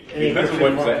 Anybody, it depends on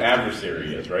what the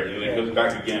adversary is, right? And it goes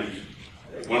back again.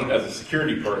 As a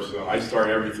security person, I start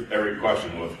every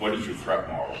question with, what is your threat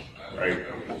model, right?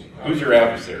 Who's your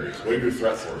adversaries? What are your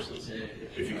threat sources?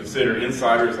 If you consider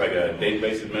insiders like a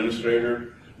database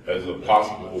administrator as a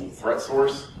possible threat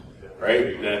source,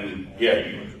 right, then yeah,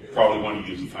 you probably want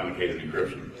to use authenticated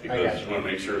encryption because you want to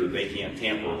make sure that they can't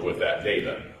tamper with that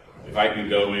data. If I can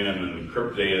go in and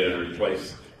encrypt data and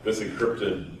replace this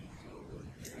encrypted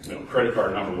credit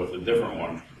card number with a different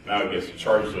one, now it gets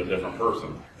charged to a different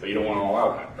person. So you don't want to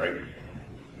allow that, right?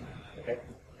 Okay.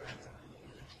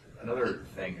 Another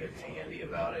thing that's handy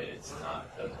about it,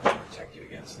 doesn't protect you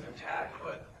against an attack,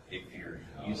 but if you're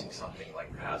using something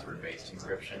like password-based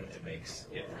encryption, it makes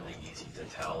it really easy to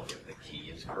tell if the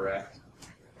key is correct.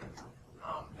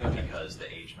 Because the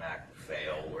HMAC will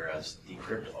fail, whereas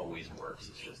decrypt always works.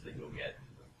 It's just that you'll get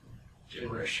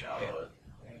gibberish out of it.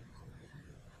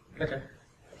 Okay.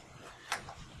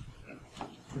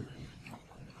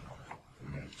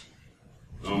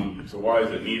 So why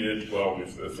is it needed? Well,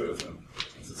 if the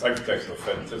ciphertext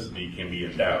authenticity can be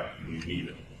in doubt, you need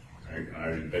it. Right? And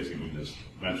I basically just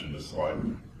mentioned this slide.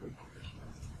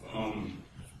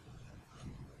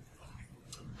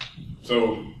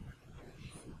 So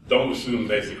don't assume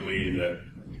basically that,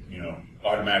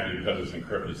 automatically because it's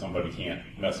encrypted, somebody can't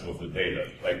mess with the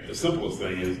data. Like the simplest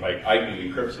thing is like I can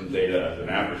encrypt some data as an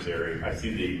adversary. I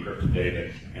see the encrypted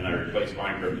data and I replace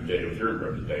my encrypted data with your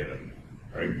encrypted data,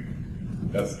 right?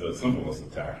 That's the simplest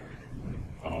attack.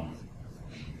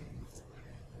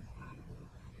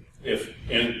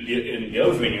 And the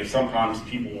other thing is sometimes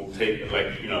people will take, does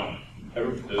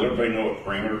everybody know what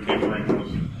parameter tampering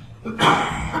is? It's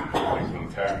an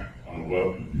attack on the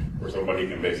web where somebody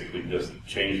can basically just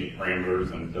change the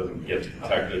parameters and it doesn't get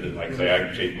detected. And like say I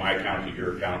can change my account to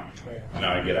your account, and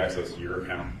now I get access to your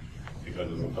account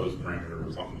because it's a post parameter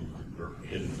or something, or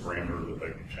hidden parameter that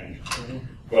they can change. Mm-hmm.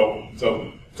 Well,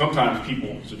 so sometimes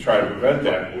people, to try to prevent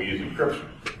that, will use encryption,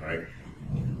 right?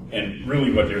 And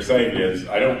really what they're saying is,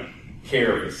 I don't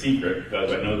care if it's secret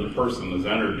because I know the person has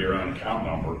entered their own account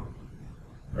number,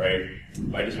 right?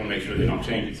 I just want to make sure they don't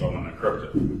change it, so I'm going to encrypt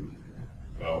it.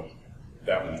 Well,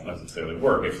 that won't necessarily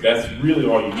work. If that's really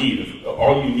all you need, if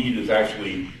all you need is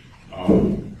actually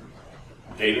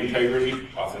data integrity,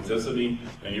 authenticity,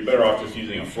 then you're better off just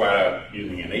using an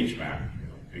HMAC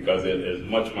because it is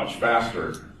much, much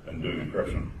faster than doing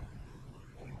encryption.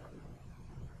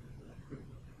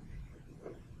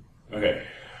 Okay,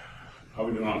 how are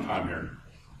we doing on time here?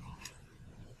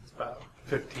 It's about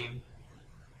 15.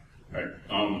 Right.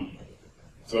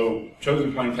 So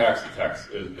chosen plain text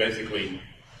is basically,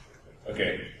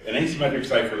 okay, an asymmetric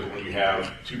cipher is when you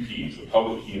have two keys, a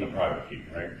public key and a private key,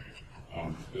 right?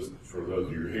 Just for those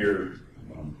of you who are here,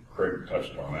 Craig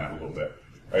touched on that a little bit,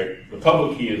 right? The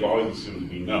public key is always assumed to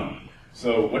be known.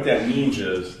 So what that means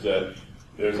is that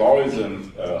there's always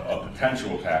a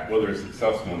potential attack, whether it's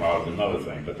successful or not is another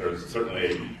thing, but there's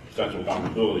certainly a potential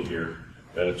vulnerability here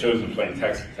that a chosen plain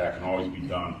text attack can always be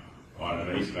done on an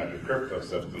asymmetric crypto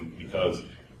system, because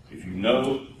if you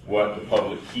know what the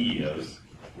public key is,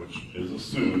 which is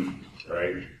assumed,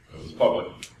 right, because it's public,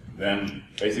 then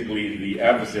basically the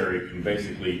adversary can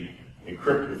basically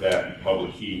encrypt with that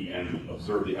public key and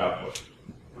observe the output,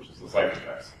 which is the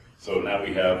ciphertext. So now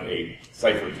we have a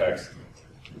ciphertext,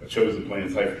 a chosen plain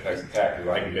ciphertext attack, because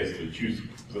I can basically choose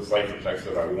the ciphertext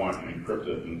that I want and encrypt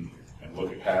it and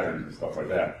look at patterns and stuff like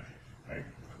that, right?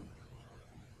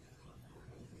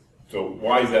 So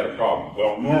why is that a problem?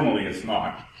 Well, normally it's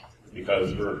not,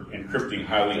 because we're encrypting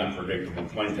highly unpredictable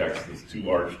plain text that's too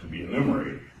large to be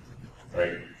enumerated,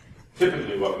 right?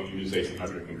 Typically what we use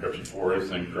asymmetric encryption for is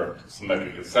to encrypt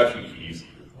symmetric accession keys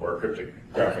or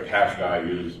cryptographic hash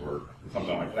values or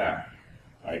something like that.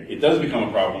 Right? It does become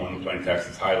a problem when the plain text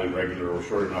is highly regular or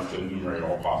short enough to enumerate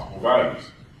all possible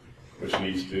values, which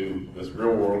leads to this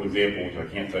real-world example, which I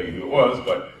can't tell you who it was,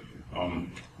 but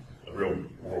a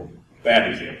real-world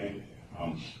bad example.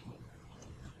 All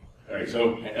right,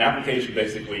 so an application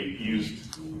basically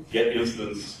used get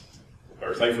instance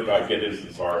or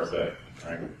cipher.getInstance RSA,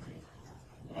 right?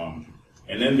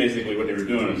 And then basically what they were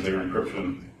doing is they were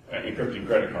encrypting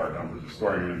credit card numbers and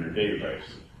storing them in their database.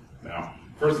 Now,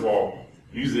 first of all,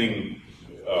 using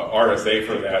RSA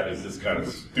for that is just kind of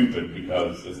stupid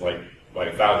because it's like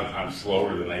 1,000 times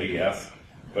slower than AES.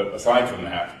 But aside from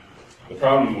that, the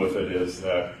problem with it is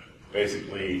that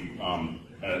basically,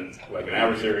 like an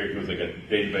adversary who's like a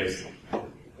database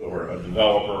or a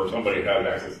developer or somebody who has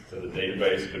access to the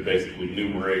database could basically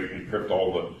enumerate and encrypt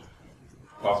all the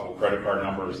possible credit card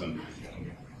numbers and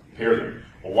compare them.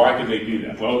 Well, why could they do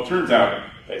that? Well, it turns out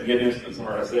that getInstance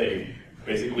RSA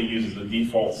basically uses the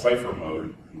default cipher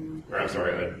mode, or I'm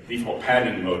sorry, the default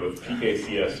padding mode of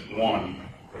PKCS1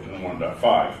 version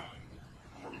 1.5.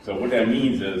 So what that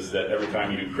means is that every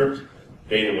time you encrypt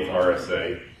data with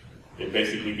RSA, it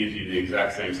basically gives you the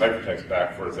exact same ciphertext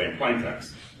back for the same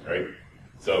plaintext, right?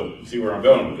 So you see where I'm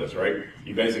going with this, right?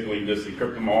 You basically just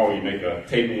encrypt them all, you make a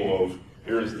table of,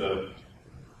 here's the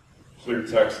clear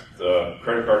text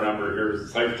credit card number,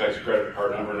 here's the ciphertext credit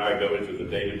card number, and I go into the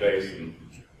database and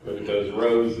look at those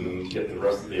rows and get the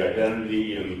rest of the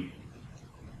identity, and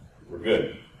we're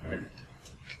good, right?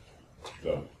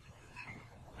 So,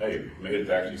 hey, made it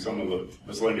to actually some of the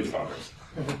miscellaneous topics.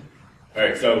 All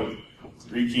right, so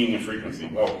rekeying and frequency.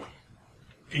 Well,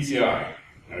 PCI,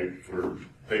 right, for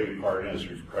payment card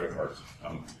industry for credit cards.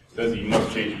 Says you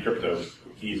must change crypto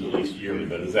keys at least yearly,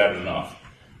 but is that enough?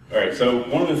 All right, so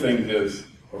one of the things is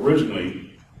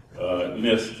originally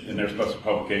NIST in their special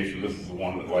publication, this is the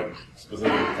one that like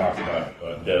specifically talks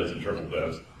about DES and triple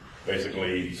DES,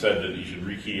 basically said that you should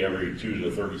rekey every 2 to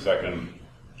 32nd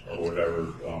or whatever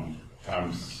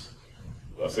times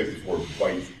 64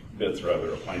 bits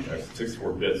rather, of plain text.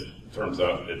 64 bits, turns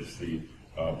out it's the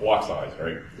block size,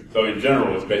 right? So in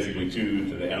general, it's basically 2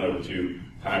 to the n over 2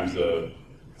 times the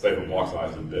cipher block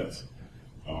size in bits.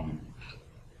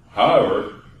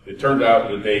 However, it turned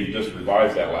out that they just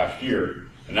revised that last year,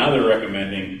 and now they're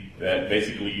recommending that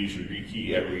basically you should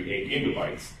rekey every 8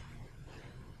 gigabytes,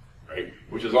 right?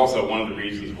 Which is also one of the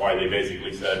reasons why they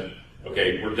basically said,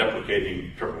 okay, we're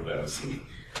deprecating triple DES.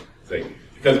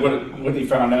 Because what they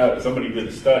found out, somebody did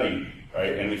a study,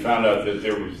 right, and they found out that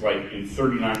there was like in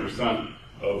 39%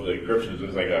 of the encryptions,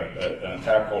 there's like an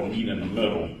attack called meet in the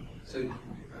middle. So,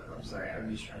 I'm sorry, I'm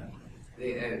just trying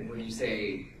to, when you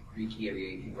say rekey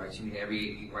every 8 gigabytes, you mean every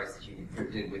 8 gigabytes that you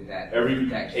encrypted with that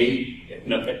key?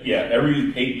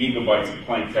 Every 8 gigabytes of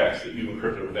plain text that you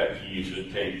encrypted with that key, you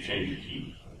should change the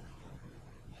key.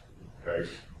 Okay?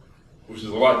 Which is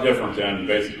a lot different than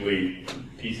basically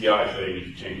PCI saying you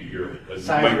should change it yearly.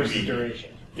 Size versus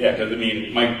duration. Yeah, because I mean,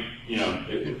 it might,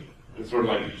 it's sort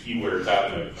of like the key where it's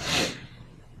at.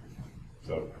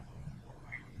 So,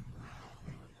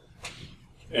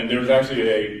 and there's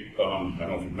actually I don't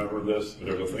know if you remember this, but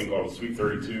there's a thing called Suite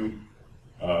 32.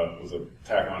 It was an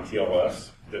attack on TLS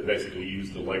that basically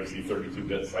used the legacy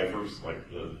 32-bit ciphers, like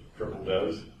the triple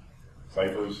DES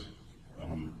ciphers.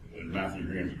 And Matthew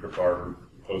Green's cryptographer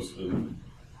posted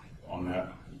on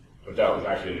that. But that was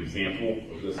actually an example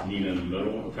of this meet in the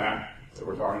middle attack that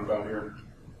we're talking about here.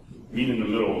 Meet in the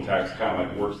middle attacks kind of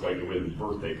like works like the way the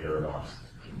birthday paradox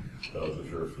does,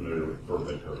 if you're familiar with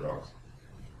birthday paradox.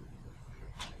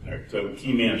 All right, so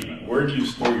key management. Where do you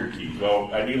store your keys?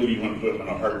 Well, ideally you want to put them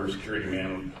in a hardware security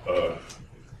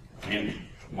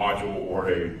module or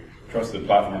a trusted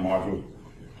platform module.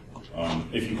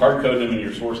 If you hard code them in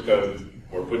your source code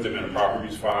or put them in a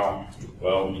properties file,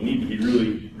 well, you need to be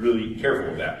really, really careful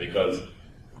with that, because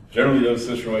generally those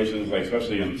situations, like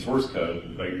especially in source code,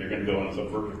 like they're going to go in a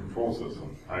subversion control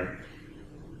system, right?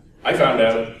 I found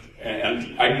out,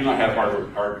 and I do not have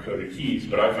hard-coded keys,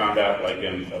 but I found out, like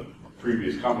in a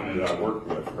previous company that I worked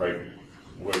with, right,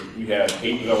 where we had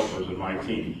 8 developers in my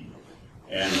team,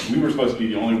 and we were supposed to be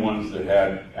the only ones that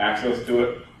had access to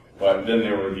it, but then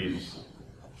there were these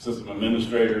system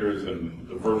administrators and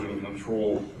the version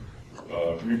control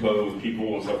repo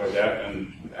people and stuff like that,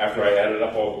 and after I added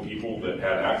up all the people that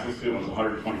had access to it, it was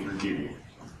 123 people,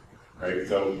 right?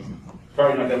 So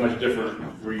probably not that much different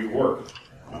where you work.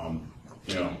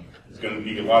 It's going to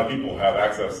be a lot of people have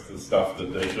access to stuff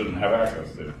that they shouldn't have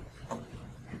access to.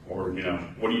 Or,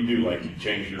 what do you do? Like, you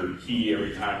change your key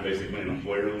every time basically an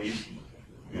employer leaves,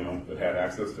 that had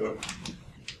access to it.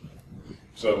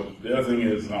 So the other thing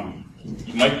is,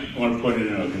 you might want to put it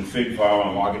in a config file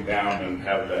and log it down and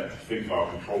have that config file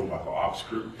controlled by the ops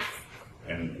group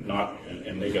and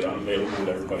make it unavailable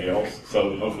to everybody else.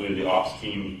 So hopefully the ops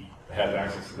team that has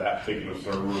access to that particular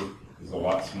server is a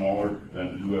lot smaller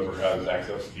than whoever has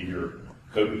access to your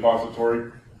code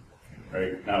repository.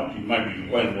 Right? Now, you might be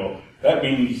complaining, well, that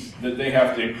means that they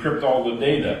have to encrypt all the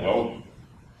data. Well,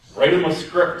 write them a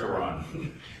script to run.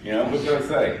 What can I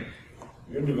say?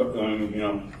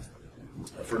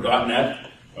 For .NET,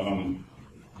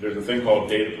 there's a thing called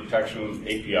Data Protection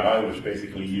API, which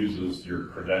basically uses your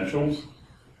credentials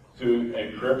to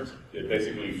encrypt. It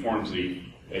basically forms a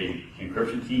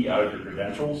encryption key out of your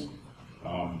credentials,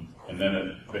 and then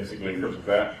it basically encrypts with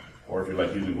that. Or if you're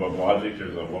like using WebLogic,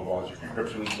 there's a WebLogic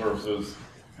encryption services.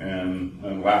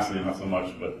 And lastly, not so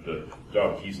much, but the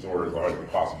Java key store is always a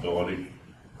possibility.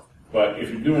 But if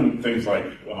you're doing things like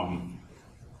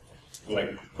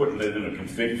putting it in a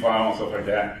config file and stuff like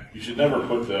that, you should never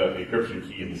put the encryption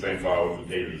key in the same file with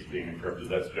the data that's being encrypted.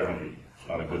 That's generally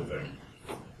not a good thing.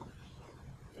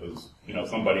 Because,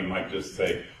 somebody might just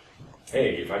say,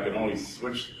 hey, if I can only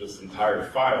switch this entire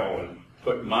file and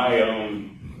put my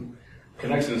own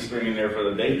connection string in there for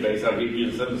the database, I'll get you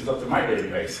to send the stuff to my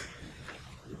database.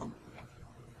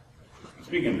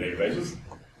 Speaking of databases,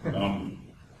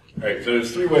 right, so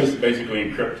there's 3 ways to basically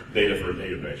encrypt data for a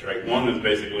database, right? One is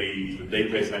basically the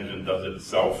database engine does it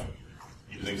itself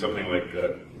using something like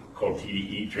called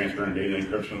TDE, Transparent Data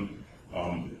Encryption.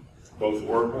 Both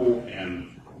Oracle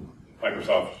and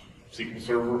Microsoft SQL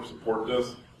Server support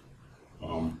this.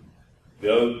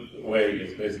 The other way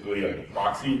is basically like a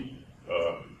proxy.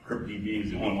 CryptDB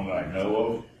is the only one that I know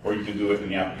of, or you can do it in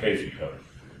the application code.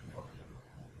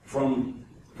 from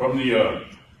the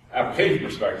application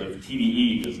perspective,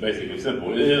 TDE is basically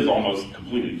simple. It is almost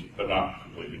completely, but not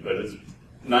completely, but it's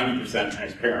 90%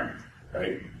 transparent,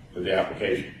 right, to the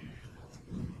application.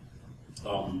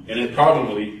 And it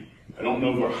probably, I don't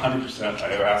know if we're 100%, I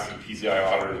have asked the PCI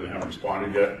auditors and they haven't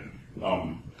responded yet.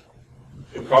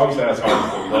 It probably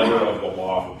satisfies the letter of the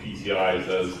law for PCI that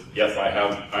says, yes,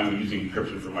 I'm using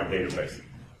encryption for my database,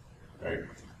 right?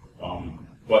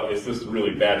 But it's just a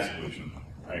really bad solution,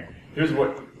 right? Here's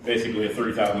what basically a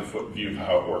 30,000 foot view of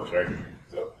how it works, right?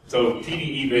 So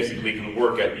TDE basically can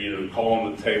work at either the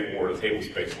column, the table, or the table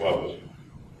space level.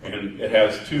 And it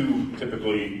has two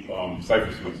typically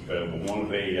cipher suites available, one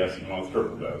with AES and one with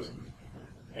triple DOS.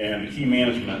 And key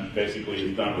management basically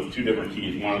is done with two different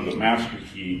keys. One is a master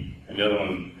key, and the other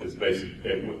one is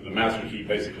the master key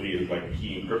basically is like a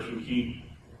key encryption key.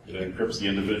 It encrypts the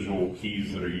individual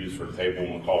keys that are used for the table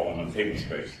and the column and table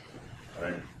space,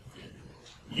 right?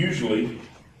 Usually,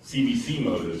 CBC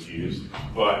mode is used,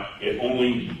 but it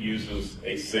only uses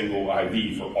a single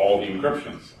IV for all the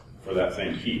encryptions for that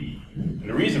same key. And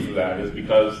the reason for that is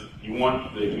because you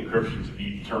want the encryption to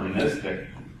be deterministic,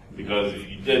 because if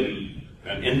you didn't,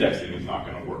 then indexing is not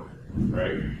going to work,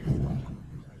 right?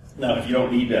 Now, if you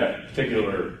don't need that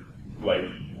particular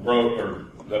row or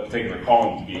that particular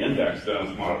column to be indexed, then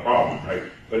it's not a problem, right?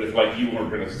 But if you were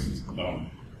going to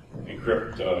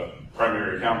encrypt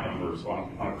primary account numbers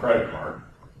on a credit card,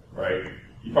 right?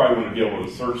 You probably wouldn't be able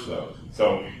to search those.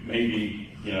 So maybe,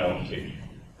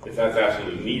 if that's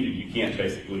absolutely needed, you can't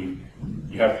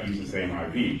you have to use the same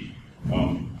IV.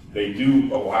 They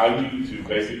do allow you to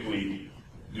basically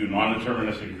do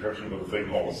non-deterministic encryption with a thing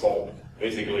called assault.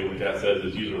 Basically what that says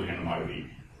is user random IV.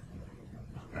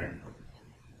 Right?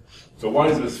 So why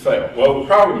does this fail? Well, the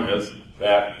problem is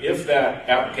that if that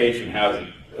application has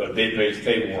a database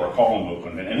table or a column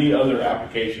open, and any other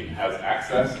application has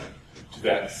access to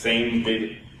that same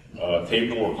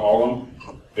table or column,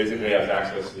 basically has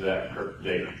access to that encrypted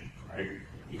data, right?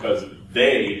 Because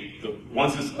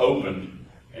once it's opened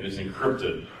and it's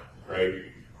encrypted, right,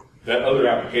 that other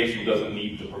application doesn't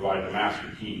need to provide the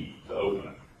master key to open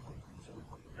it,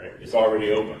 right? It's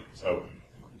already open. So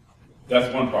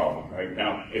that's one problem, right?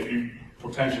 Now, if you're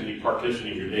potentially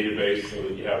partitioning your database so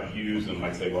that you have views and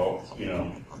might say, well,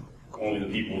 only the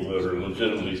people that are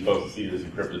legitimately supposed to see this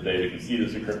encrypted data can see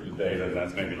this encrypted data, and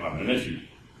that's maybe not an issue.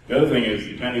 The other thing is,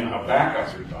 depending on how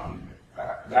backups are done,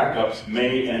 backups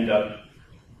may end up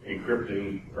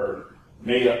encrypting or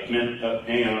may end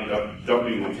up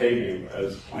dumping the table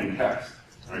as plain text,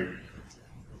 right?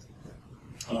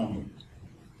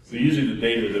 So usually the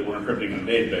data that we're encrypting in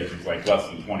the database is less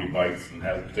than 20 bytes and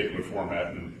has a particular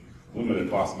format and limited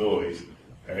possibilities.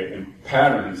 Okay? And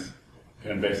patterns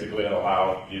can basically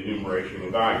allow the enumeration of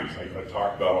the values, like I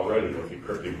talked about already with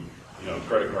encrypting,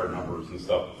 credit card numbers and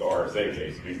stuff with the RSA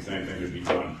case. I mean, the same thing would be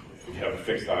done if you have a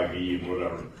fixed ID and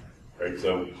whatever, right?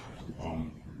 So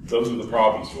those are the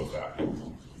problems with that.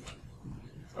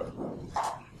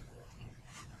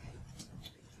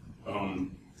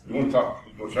 You want to talk?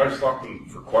 Should I stop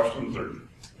for questions, or do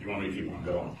you want me to keep on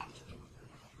going?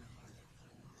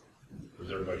 Or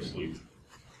is everybody asleep?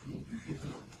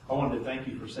 I wanted to thank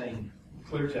you for saying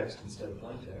clear text instead of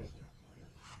plain text.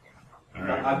 All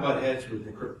right. I butt heads with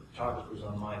the cryptographers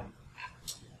on my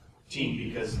team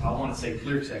because I want to say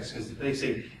clear text, because if they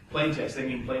say plain text, they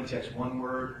mean plain text one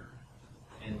word,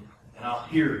 and I'll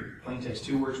hear plain text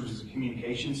two words, which is a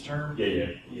communications term.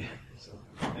 Yeah. So,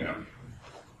 Yeah.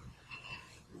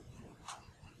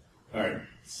 All right.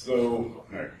 So,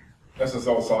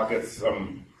 SSL sockets.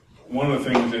 One of the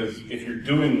things is if you're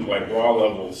doing raw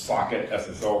level socket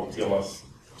SSL TLS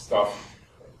stuff,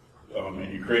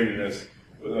 and you created this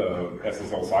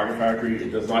SSL socket factory,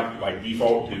 it does not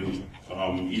default to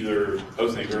either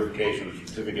hostname verification or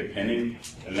certificate pinning,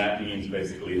 and that means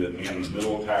basically that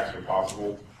man-in-the-middle attacks are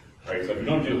possible, right? So if you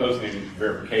don't do hostname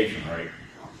verification, right,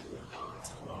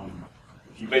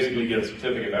 you basically get a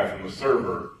certificate back from the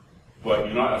server, but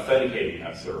you're not authenticating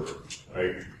that server,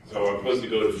 right? So I'm supposed to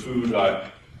go to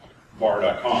foo.bar.com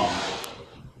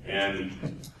and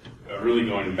really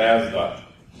going to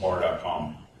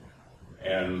baz.bar.com,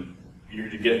 and you're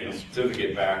getting a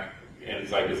certificate back, and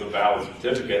it's a valid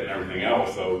certificate and everything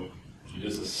else, so you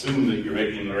just assume that you're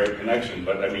making the right connection.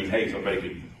 But I mean, hey, somebody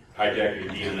could hijack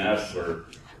your DNS, or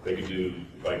they could do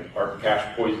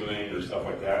cache poisoning or stuff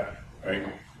like that, right?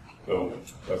 So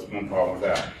that's one problem with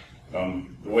that.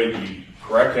 The way you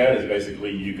correct that is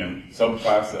basically you can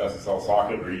subclass the SSL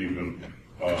socket, or you can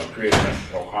create an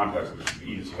SSL context, which is the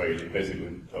easiest way. It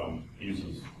basically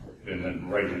uses and then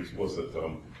write an explicit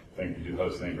thing to do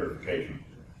hostname verification.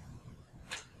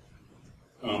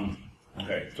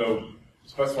 Okay, so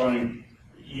specifying,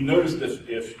 you noticed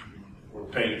if we're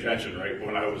paying attention, right,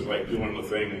 when I was like doing the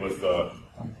thing with the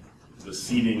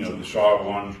seeding of the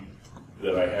SHA-1,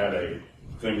 that I had a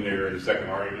thing there in the second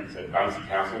argument that said bouncy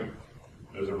castle.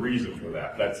 There's a reason for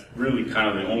that. That's really kind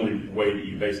of the only way that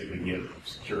you basically get it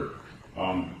secure.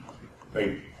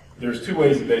 There's two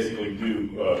ways to basically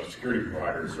do security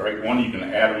providers, right? One, you can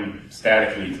add them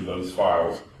statically to those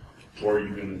files, or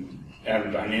you can add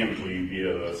them dynamically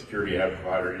via the security add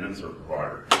provider and insert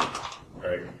provider,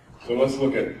 right? So let's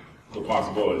look at the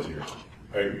possibilities here.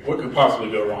 Right? What could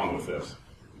possibly go wrong with this?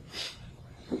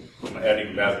 I'm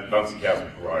adding a bouncy castle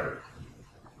provider.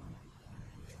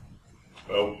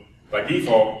 Well, by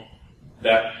default,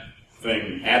 that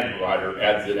thing, add provider,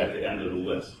 adds it at the end of the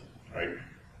list, right?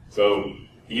 So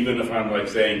even if I'm like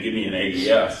saying, give me an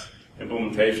AES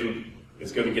implementation,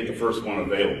 it's going to get the first one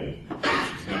available,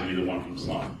 which is going to be the one from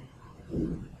Sun.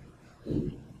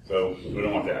 So we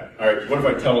don't want that. All right, what if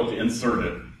I tell it to insert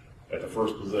it at the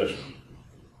first position?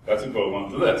 That's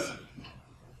equivalent to this.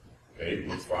 Okay,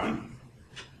 looks fine.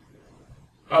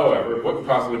 However, what could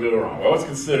possibly go wrong? Well, let's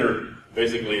consider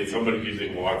basically it's somebody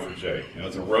using log4j. You know,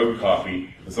 it's a road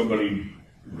copy that somebody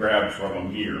grabbed from a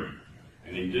mirror.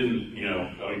 And they didn't,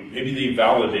 I mean, maybe they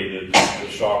validated the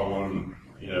SHA-1,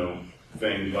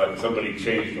 thing, but somebody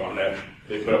changed on that.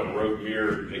 They put up a rogue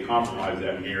mirror, they compromised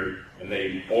that mirror, and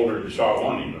they altered the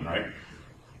SHA-1 even, right?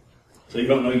 So you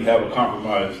don't know you have a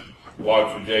compromised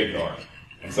log4j jar.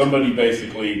 And somebody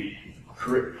basically,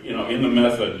 in the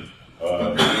method,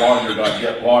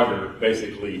 logger.getLogger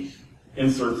basically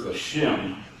inserts a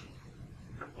shim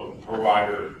of the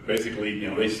provider. Basically,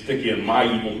 they stick in my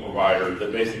evil provider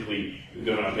that basically is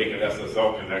going to make an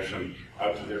SSL connection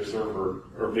out to their server,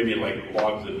 or maybe like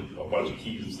logs in a bunch of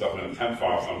keys and stuff in a temp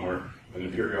file somewhere, and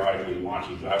then periodically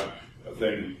launches out a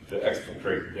thing to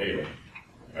exfiltrate the data.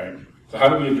 Right? So how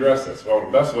do we address this? Well,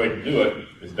 the best way to do it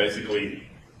is basically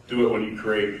do it when you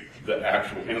create the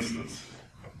actual instance.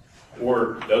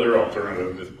 Or the other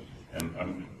alternative is,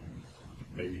 and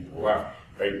maybe people laugh,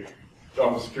 right?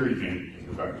 Java security can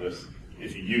prevent this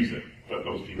if you use it, but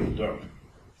most people don't.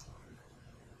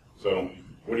 So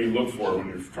what do you look for when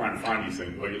you're trying to find these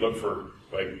things? Well, you look for,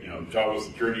 Java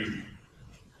security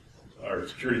or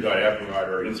security.app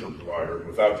provider or insert provider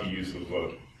without the use of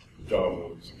a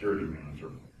Java security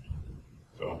manager.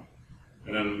 So,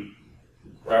 and then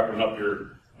wrapping up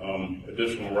your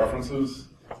additional references.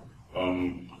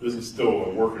 This is still a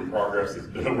work in progress. It's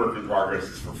been a work in progress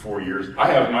for 4 years. I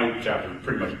have my chapter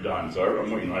pretty much done, so I'm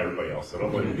waiting on everybody else. So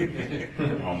don't wait.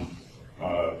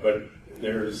 But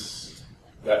there's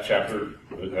that chapter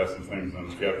that has some things,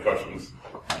 and if you have questions,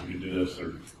 you can do this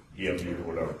or DM me or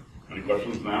whatever. Any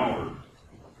questions now?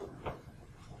 Or?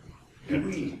 Did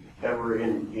we ever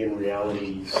in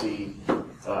reality see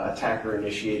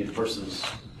attacker-initiated versus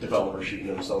developers shooting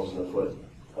themselves in the foot?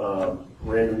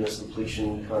 Randomness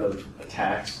depletion kind of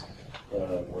attacks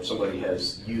where somebody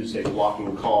has used a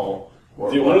blocking call. Or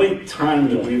the only time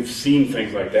that we've seen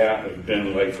things like that have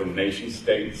been like from nation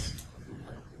states,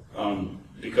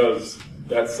 because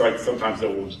that's like sometimes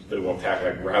they will attack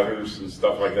like routers and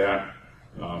stuff like that,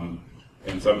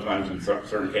 and sometimes in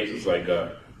certain cases like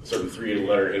a certain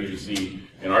 3-letter agency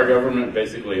in our government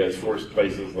basically has forced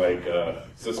places like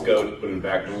Cisco to put in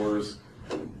backdoors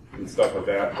and stuff like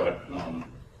that, but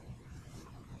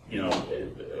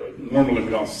normally we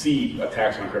don't see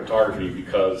attacks on cryptography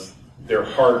because they're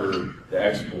harder to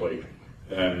exploit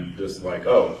than just like,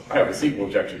 oh, I have a SQL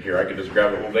injection here, I can just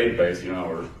grab the whole database,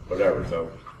 or whatever.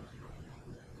 So,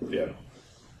 yeah.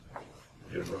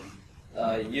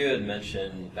 You had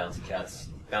mentioned Bouncy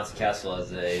Castle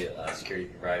as a security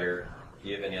provider. Do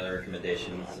you have any other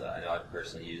recommendations? I know I've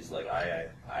personally used like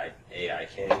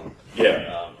AIK.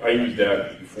 Yeah, I used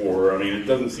that before. I mean, it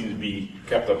doesn't seem to be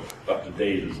kept up to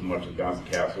date as much as Bouncy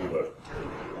Castle, but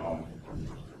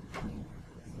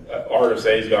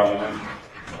RSA's got one.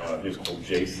 It's called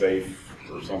JSafe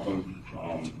or something.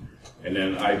 And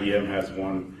then IBM has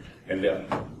one. And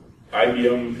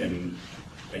IBM and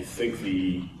I think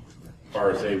the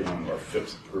RSA one are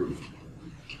FIPS approved.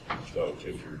 So if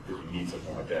you need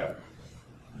something like that.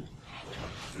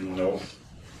 Anyone else?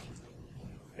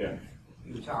 Yeah.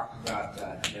 You talked about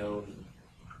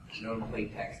known plain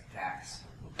text attacks.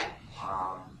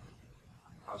 I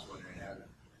was wondering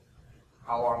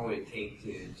how long would it take to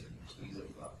use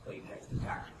a plain text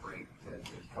attack to break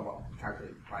to come up with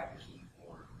calculate the private key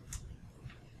for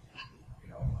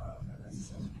an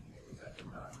SSL?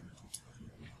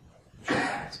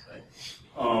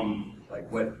 Like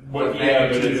what yeah, but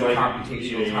magnitude it's of like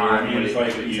computational yeah, time I mean, would it's it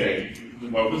like take?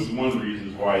 well, this is one of the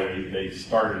reasons why they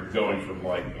started going from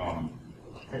like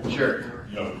Sure.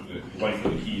 You know, the length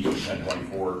of the keys was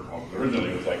 1024. Well,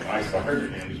 originally it was like, when I started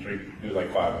in the industry, it was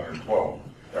like 512,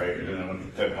 right? And then it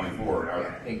went to 1024, now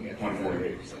I think it's at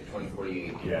 2048.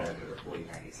 2048, Yeah. or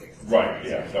 4096. Right,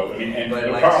 yeah, so, I mean, and But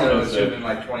the like, problem so is that, assuming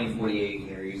like 2048,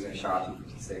 they're using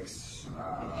SHA-256,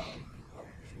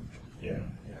 yeah. you know,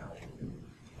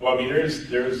 Well, I mean, there's,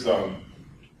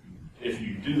 if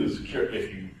you do the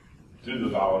if you do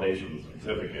the validation of the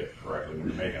certificate correctly, when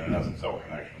you're making an SSL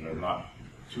connection, there's not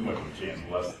too much of a chance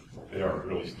unless they are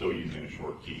really still using a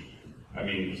short key. I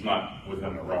mean, it's not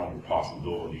within the realm of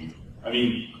possibility. I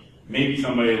mean, maybe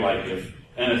somebody like if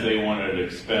NSA wanted to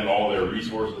expend all their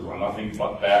resources on nothing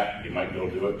but that, they might be able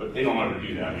to do it, but they don't know how to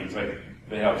do that. I mean, it's like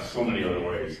they have so many other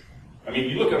ways. I mean,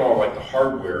 you look at all like the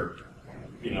hardware,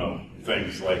 you know,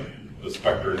 things like the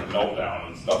Spectre and the Meltdown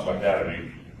and stuff like that. I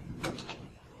mean,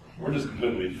 we're just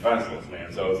completely defenseless,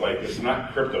 man. So it's like, it's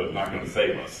not, crypto is not going to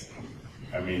save us.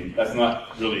 I mean, that's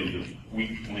not really the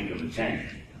weak link in the chain.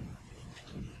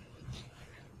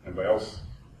 Anybody else?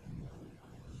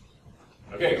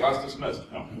 Okay, class dismissed.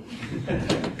 No.